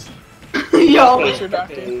 Thank you guys. Yo. Mr.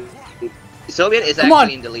 Doctor. Soviet is Come on.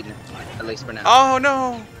 actually in the lead, at least for now. Oh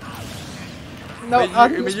no. No,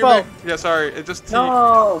 Yeah, sorry. It just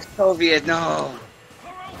No, Soviet, no.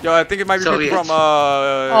 Yo, I think it might be Soviet. people from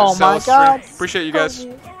Oh my Cell's god. stream. Appreciate you guys.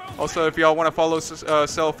 Also, if y'all want to follow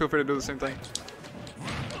Cell, feel free to do the same thing.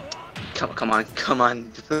 Come on.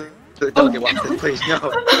 Don't get walked, please. No.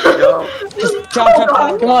 Just jump.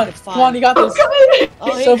 Come on, you got this.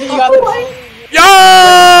 Oh, Sophie, you got this. Yo!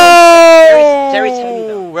 Terry's heavy,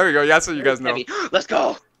 though. There we go. Yeah, that's what you guys know. Let's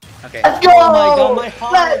go. Okay. Let's go! Oh my god, my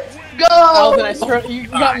heart! Let's go! Alvin, I swear, you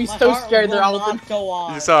got me so scared there, Alvin.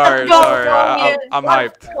 Sorry. Let's go, I'm Soviet. hyped. Let's I'm go.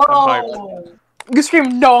 hyped. You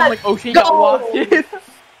scream no, I'm like, oh, she got walked.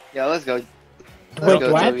 Yeah, let's go. Wait,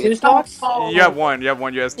 do I have 2 stocks? You have one. You have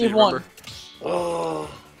one USD. You have one. Remember? Oh.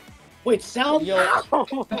 Wait, sound? You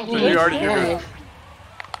already did it.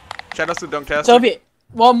 Shout out to Dunktastic. Soviet,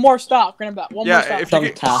 one more stop. One more Yeah, stop. if you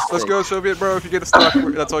get, let's go Soviet, bro. If you get a stock,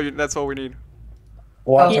 that's all we need.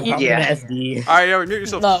 Watch, Yeah. I'm probably Yeah. gonna SD. All right, yeah, mute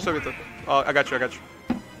yourself, No. Soviet. Though. Oh, I got you. I got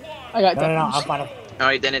No, that. I'm fine.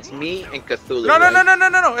 Alright, then it's me and Cthulhu. No.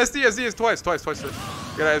 right? SD is twice. You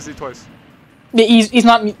gotta SD twice. Yeah, he's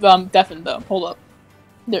not deafened though. Hold up.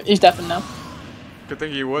 There, he's deafened now. Good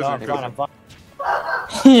thing he No, wasn't. I'm fine.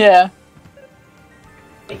 Yeah. Oh,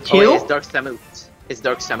 wait, Two? it's Dark Samus.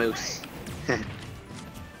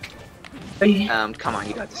 Come on,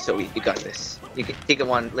 you got this, Zoe. You got this. You can take it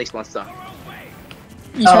at least one stock.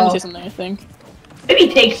 He's trying to say something, I think. Maybe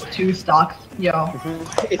he takes 2 stocks. Yo.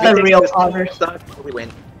 If A he real takes honor. stock, we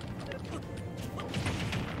win.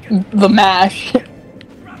 The mash.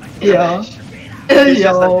 Yeah. It's just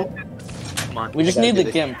Yo. Come on. We just gotta need do the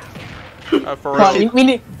this. gimp. For Come on, real. we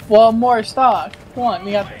need one more stock. Come on,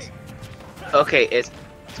 we got this. Okay, it's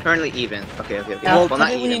currently even. Okay. Well, Well, not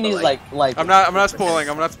technically even, he but needs like. I'm not spoiling.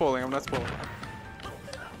 I'm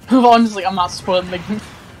just like, I'm not spoiling the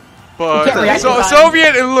But can't react in time.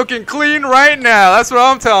 Soviet is looking clean right now. That's what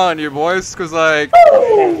I'm telling you, boys. Cause like,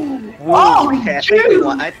 Oh, okay, I think we dude.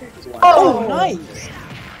 won. I think we won. Oh, Nice.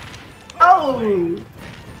 Oh.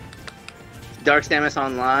 Dark Samus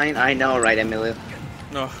online. I know, right, Emilio?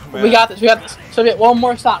 no, man. We got this. So we get one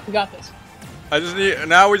more stock. We got this. We just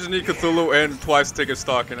need Cthulhu and twice take a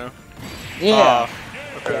stock. You know. Yeah.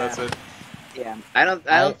 Okay, that's it. Yeah. I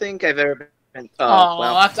don't think I've ever been. Oh,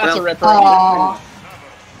 well, that's well, a ripper. Aw.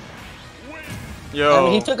 Yo. I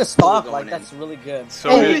mean, he took a stock. Going Like in. that's really good.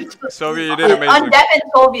 Soviet, you did amazing. Undeafened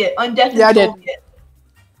Soviet. Undeafened Yeah, I did. Soviet.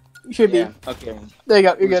 You should be. Yeah. Okay. There you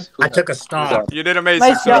go. You're good. I took a stock. You did amazing,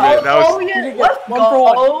 Nice Soviet. job. That was. Soviet, let's One for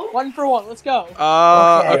one. go. One for one. Let's go.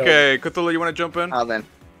 Okay. Cthulhu, you want to jump in? Well then.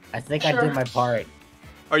 I think I did my part.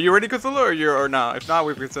 Are you ready, Cthulhu, or not? If not,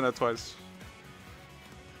 we can send it twice.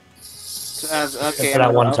 Okay. for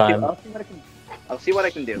that one time. I'll see what I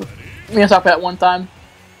can do. We gonna talk about one time.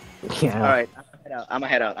 Yeah. All right. I'm gonna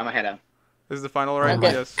head out. This is the final, right?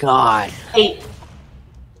 Okay. Yes. God, 8.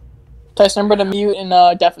 Tyson, remember to mute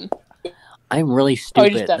and deafen. I'm really Oh, you just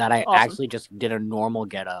stupid did. that I Awesome. actually just did a normal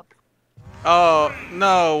get up. Oh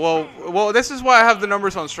no. Well, this is why I have the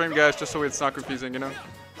numbers on stream, guys, just so it's not confusing, you know.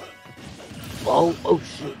 Oh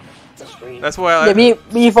shit. That's why. I, Yeah,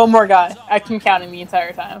 me have one more guy. I can count him the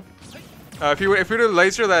entire time. if you do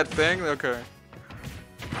laser that thing, okay.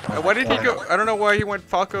 Why did he go? I don't know why he went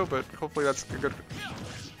Falco, but hopefully that's good.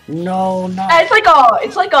 No, It's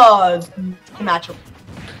like a matchup.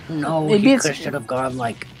 no. Maybe He it's- should have gone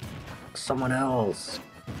like someone else.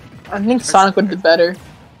 I think Sonic would do better.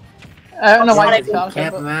 I don't know why he did Camp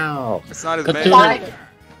Falco, him out. It's not his Cthulhu. main, Sonic,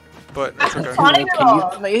 but it's okay. Sonic,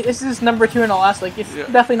 but like, this is number 2 in the last. Like, it's Yeah.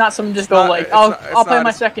 definitely not something just It's go not- like, it's I'll not- it's I'll play not my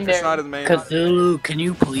his- secondary. It's not his main. Cthulhu, can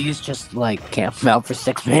you please just like camp him out for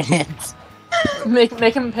 6 minutes? Make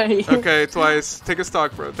him pay. Okay, twice. Take a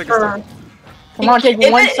stock, bro. Take a stock. Come on, take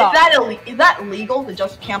one shot. Is that legal to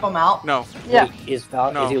just camp them out? No, Yeah. Wait, is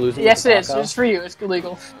Falco? No. Is he losing? Yes, to it is. Falco? It's for you. It's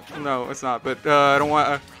illegal. no, it's not. But I don't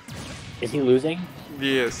want. Is he losing?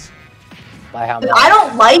 Yes. By how much? I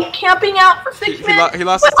don't like camping out for 6 He minutes,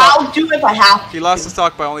 lost but his stock. I'll do it if I have to. He lost the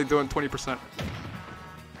stock by only doing 20%.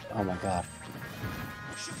 Oh my god.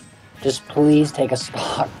 Just please take a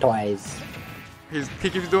stock twice. He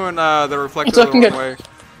keeps doing the reflector It's the looking wrong good. way.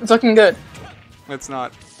 It's looking good. It's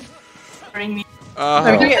not. Bring me.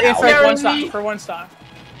 I'm doing it for like Carry one stock. me. For one stock.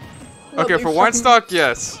 Okay, for one stock,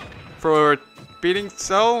 yes. For beating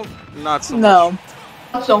Cell, not so much. No.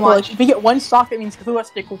 Not so Well, much. if you get one stock, it means Cthulhu has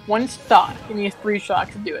to take one stock. He needs 3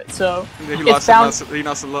 stocks to do it. So He it's lost, bound.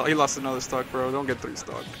 he lost another stock, bro. Don't get 3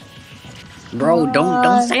 stock. Bro,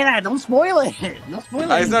 don't say that. Don't spoil it. Don't spoil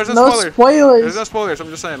it. There's no No spoiler. spoilers. There's no spoilers. I'm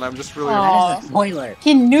just saying. I'm just really. Aw. That is a spoiler.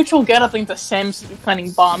 He neutral get up into Sam's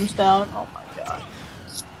planting bombs down. Oh my god.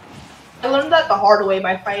 I learned that the hard way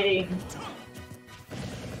by fighting.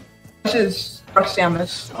 This is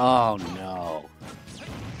Samus. Oh no.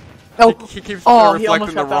 Oh, He keeps Oh, he reflecting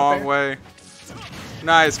almost the got out wrong there. way.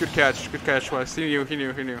 Nice, good catch, Wes. He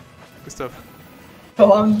knew. Good stuff.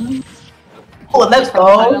 Go on. Oh, let's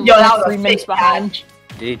go. Yo, that was 3 a minutes sick behind. catch.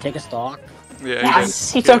 Did he take a stock? Yeah,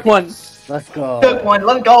 Yes, he took one. Let's go. Took one.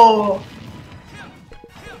 Let's go.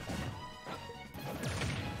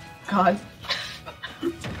 God.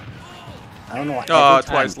 I don't know why. Oh, every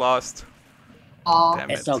time- twice lost. Aw.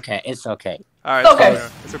 Damn It's it. okay. It's okay. Alright, It's okay.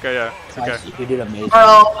 It's okay, yeah. It's okay. Twice, you did amazing.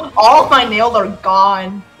 Bro, all of my nails are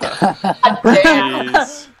gone. God damn.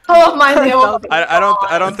 Jeez. All of my nails. I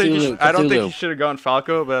don't think you Cthulhu, I don't think Cthulhu. you should have gone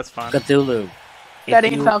Falco, but that's fine. Cthulhu. That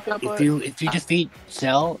If ain't you, Falco, if but- you defeat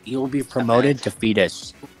Cell, you'll be promoted to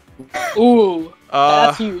fetus. Ooh, Uh,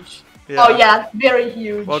 that's huge. yeah. Oh yeah, it's very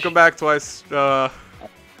huge. Welcome back twice. Yeah.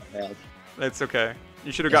 It's okay.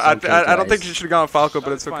 You should have It's got. okay, I don't think guys. you should have gone Falco,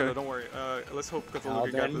 but it's okay. Don't worry. Let's hope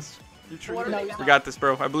Cthulhu got Alden. this. You No, we got this,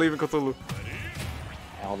 bro. I believe in Cthulhu.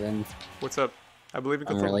 Alden, What's up? I believe in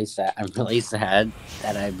I'm Cthulhu. really sad. I'm really sad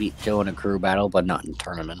that I beat Joe in a crew battle, but not in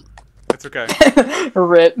tournament. It's okay.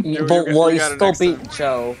 Rip. you But got- well, you you got it still next beat time.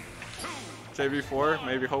 Joe. JV4,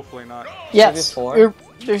 maybe, hopefully not. Yes. JV4?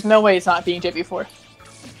 There's no way it's not being JV4.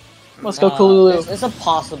 Let's go, There's, Kalulu. there's a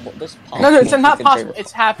possible. There's possible. No, it's not you can possible. JV4.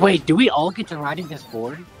 It's happening. Wait, do we all get to ride in this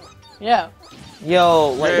board? Yeah. Yo,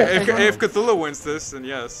 like, If Cthulhu wins this, then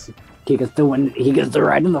yes. He gets to win. He gets to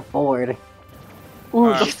ride in the Ford. Ooh,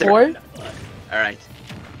 Alright. the Ford. Alright.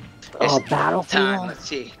 Oh, Time, Battlefield. let's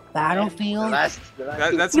see. Battlefield. That's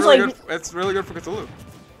He's really like- good. That's really good for Cthulhu.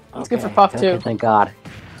 It's good for Puff, okay, too. Thank God.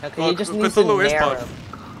 okay, he just Well, needs Cthulhu to is narrow.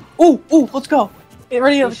 Puff. Ooh, let's go. It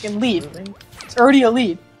already a fucking lead. It's already a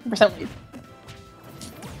lead. % lead.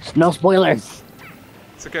 No spoilers.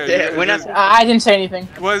 It's okay. Yeah, we're not- there's- I didn't say anything.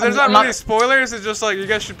 Well, there's I'm not really spoilers. It's just like you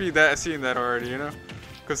guys should be seeing that already, you know?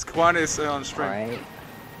 Because Quan is on stream. All right.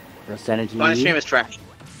 Percentage My lead. stream is trash.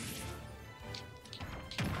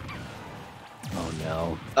 Oh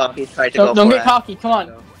no. Oh, he tried to go Don't for get it. cocky. Come on.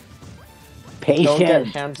 Don't get Patient.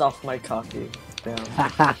 hands off my cocky. Damn.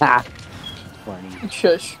 Funny.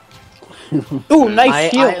 Shush. Ooh, nice I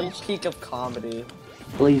shield. am peak of comedy.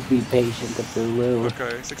 Please be patient, Cthulhu.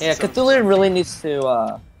 Okay, 67. Yeah, Cthulhu really needs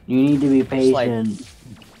to. You need to be like- patient.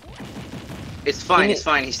 It's fine, He- it's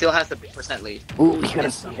fine. He still has the % lead. Ooh, you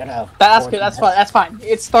gotta. That's good. That's fine. That's fine.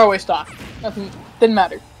 It's throwaway stock. Nothing. Didn't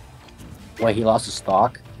matter. Wait, he lost his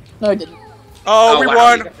stock. No, it didn't. Oh, Oh, we wow.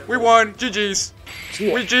 won! We won! GG's!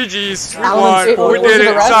 Yeah. We GG's! We Alan, won! it- We was did it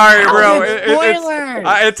it! a wrap? Sorry, bro!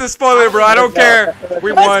 Alan, It's a spoiler, bro! I don't care!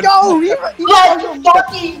 We won! Let's go. Let's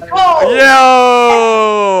fucking go.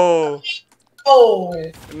 Yo!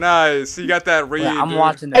 Oh. Nice! You got that read. I'm dude.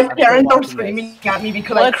 watching this. My parents are screaming at me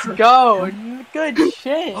because Let's go. Good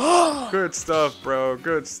shit. Good stuff, bro.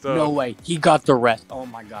 Good stuff. No way, he got the rest. Oh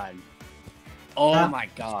my god. Oh my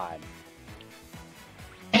god.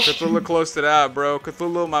 Cthulhu close to that, bro.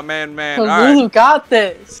 Cthulhu, my man. Alright. Kalulu got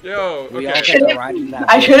this. Yo, We all okay. get to ride in that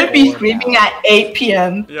I shouldn't be board screaming now. at 8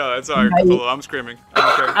 p.m. Yeah, it's alright, Right. Cthulhu. I'm screaming. I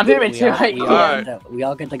don't care. I'm doing it We too. all, Right? we, all Alright. get to, we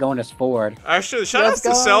all get to go in this Ford. Actually, shout Let's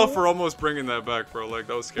outs to Cell go. for almost bringing that back, bro. Like,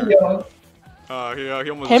 that was scary. Yo. He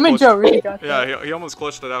almost Him and clutched- Joe really got that. Yeah, he almost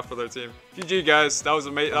clutched it out for their team. GG, guys. That was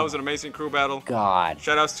an amazing crew battle. God.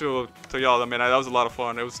 Shout outs to y'all. I mean, that was a lot of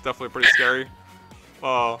fun. It was definitely pretty scary.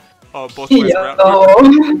 Both players around. Yo.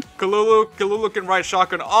 Cthulhu can ride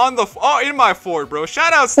shotgun on the in my Ford, bro.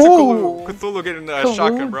 Shout outs to Ooh. Cthulhu getting the Cthulhu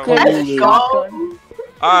shotgun, bro. good. Let's go.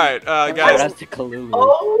 All right, guys. That's to Cthulhu.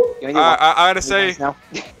 Oh. I gotta say,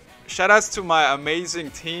 shout outs to my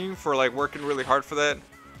amazing team for like working really hard for that.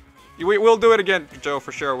 We'll do it again, Joe,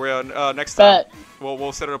 for sure. Next time Bet.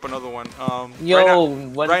 we'll set up another one. Yo,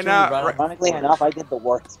 right now- Ironically enough, I did the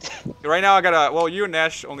worst. right now I gotta. Well, you and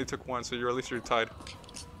Nash only took one, so at least you're tied.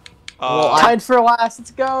 Well, Tied for last. Let's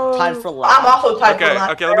go. Tied for I'm last. also tied for Okay,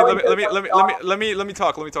 last. okay. Let me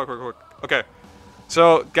talk real quick. Okay,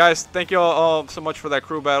 so guys, thank you all so much for that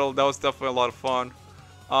crew battle. That was definitely a lot of fun.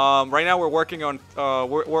 Right now we're working on.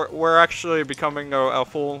 We're actually becoming a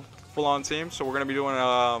full-on team. So we're gonna be doing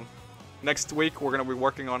next week. We're gonna be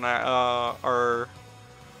working on our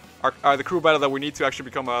the crew battle that we need to actually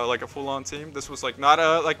become like a full-on team. This was like not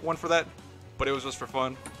like one for that, but it was just for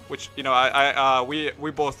fun. Which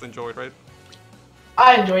we both enjoyed, right?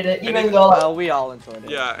 I enjoyed it, even Anything- though Well, we all enjoyed it.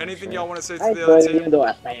 Yeah. Anything y'all want to say to I the other enjoyed it team? even though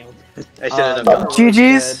I failed. I should have done Uh, better.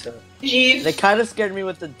 GG's. Good. Jeez. They kind of scared me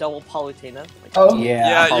with the double Palutena. Like, Oh.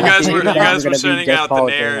 Yeah, you guys were Gonna be sending just out the Palutena.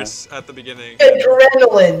 nairs at the beginning. I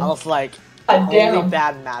Adrenaline. was like, God only damn.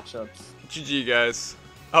 bad matchups. GG, guys.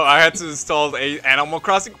 Oh, I had to install Animal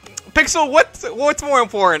Crossing. Pixel, what's more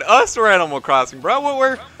important, us or Animal Crossing, bro?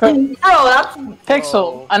 What Bro, that's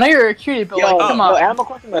Pixel. I know you're a cutie, but Yo, like, come on. Animal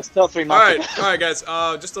Crossing was still 3 All months right, guys.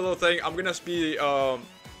 Just a little thing. I'm gonna be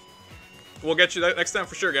we'll get you that next time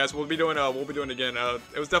for sure, guys. We'll be doing it again.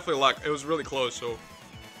 It was definitely a lot. It was really close, so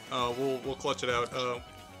we'll clutch it out.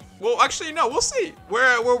 Well, actually, no, we'll see.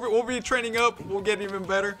 We'll be training up. We'll get even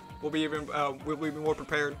better. We'll be even more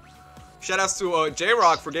prepared. Shoutouts to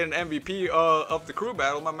J-Rock for getting MVP of the crew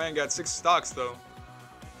battle. My man got 6 stocks though.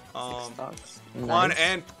 6 stocks. Quan Nice.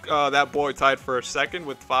 and that boy tied for second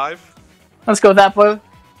with 5. Let's go with that boy.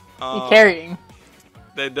 You're carrying.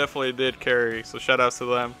 They definitely did carry, so shoutouts to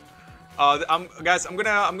them. Guys, I'm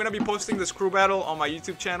gonna be posting this crew battle on my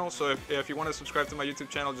YouTube channel. So if you want to subscribe to my YouTube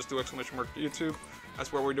channel, just do exclamation mark YouTube.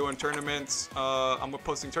 That's where we're doing tournaments. I'm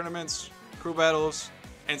posting tournaments, crew battles,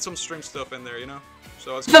 and some stream stuff in there. You know,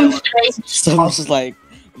 so it's Some strange. Some just like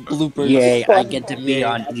bloopers. Yay, I get to be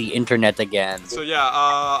on the internet again. So yeah,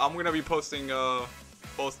 I'm gonna be posting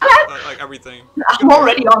both like everything. I'm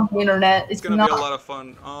already on the internet. It's gonna be a lot of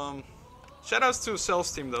fun. Shoutouts to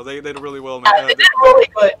Cell's team though. They did really well, Yeah, man. they did really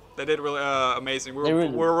good. They did really amazing. We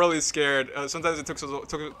were really scared. Sometimes it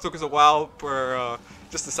took us a while for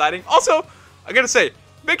just deciding. Also, I gotta say,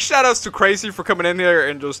 big shoutouts to Crazy for coming in here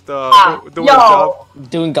and just doing the job.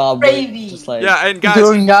 Doing God work. Just like, Yeah, and guys,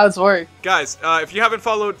 Doing God's work. guys, if you haven't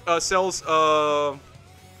followed Cell's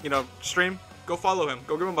stream, go follow him.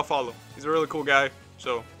 Go give him a follow. He's a really cool guy.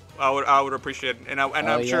 So I would appreciate it, and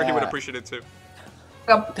I'm sure he would appreciate it too.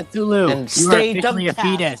 Cthulhu, And you are stay officially a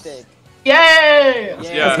fetus. dumptastic. Yay!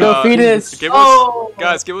 Yeah, Let's go fetus. Give Oh. us,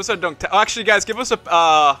 guys, give us a dunk. Actually, guys, give us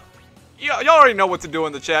a. Y'all already know what to do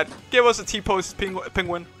in the chat. Give us a T-post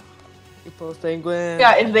penguin. Post penguin.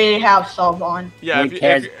 Yeah, if they have sub on. Yeah, Wait, if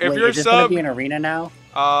Kaz, you're wait, a is this gonna sub, be an arena now?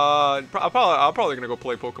 I'm probably gonna go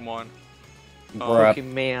play Pokemon. Bruh.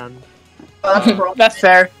 Pokemon. That's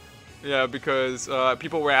fair. Yeah, because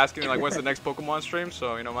people were asking like, when's the next Pokemon stream?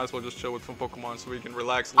 So might as well just chill with some Pokemon so we can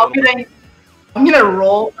relax a little bit. I'm gonna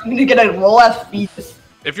roll. I'm gonna get a roll as fetus.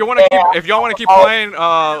 If you wanna keep, if y'all wanna keep playing,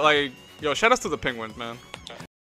 like, yo, shout outs to the Penguins, man.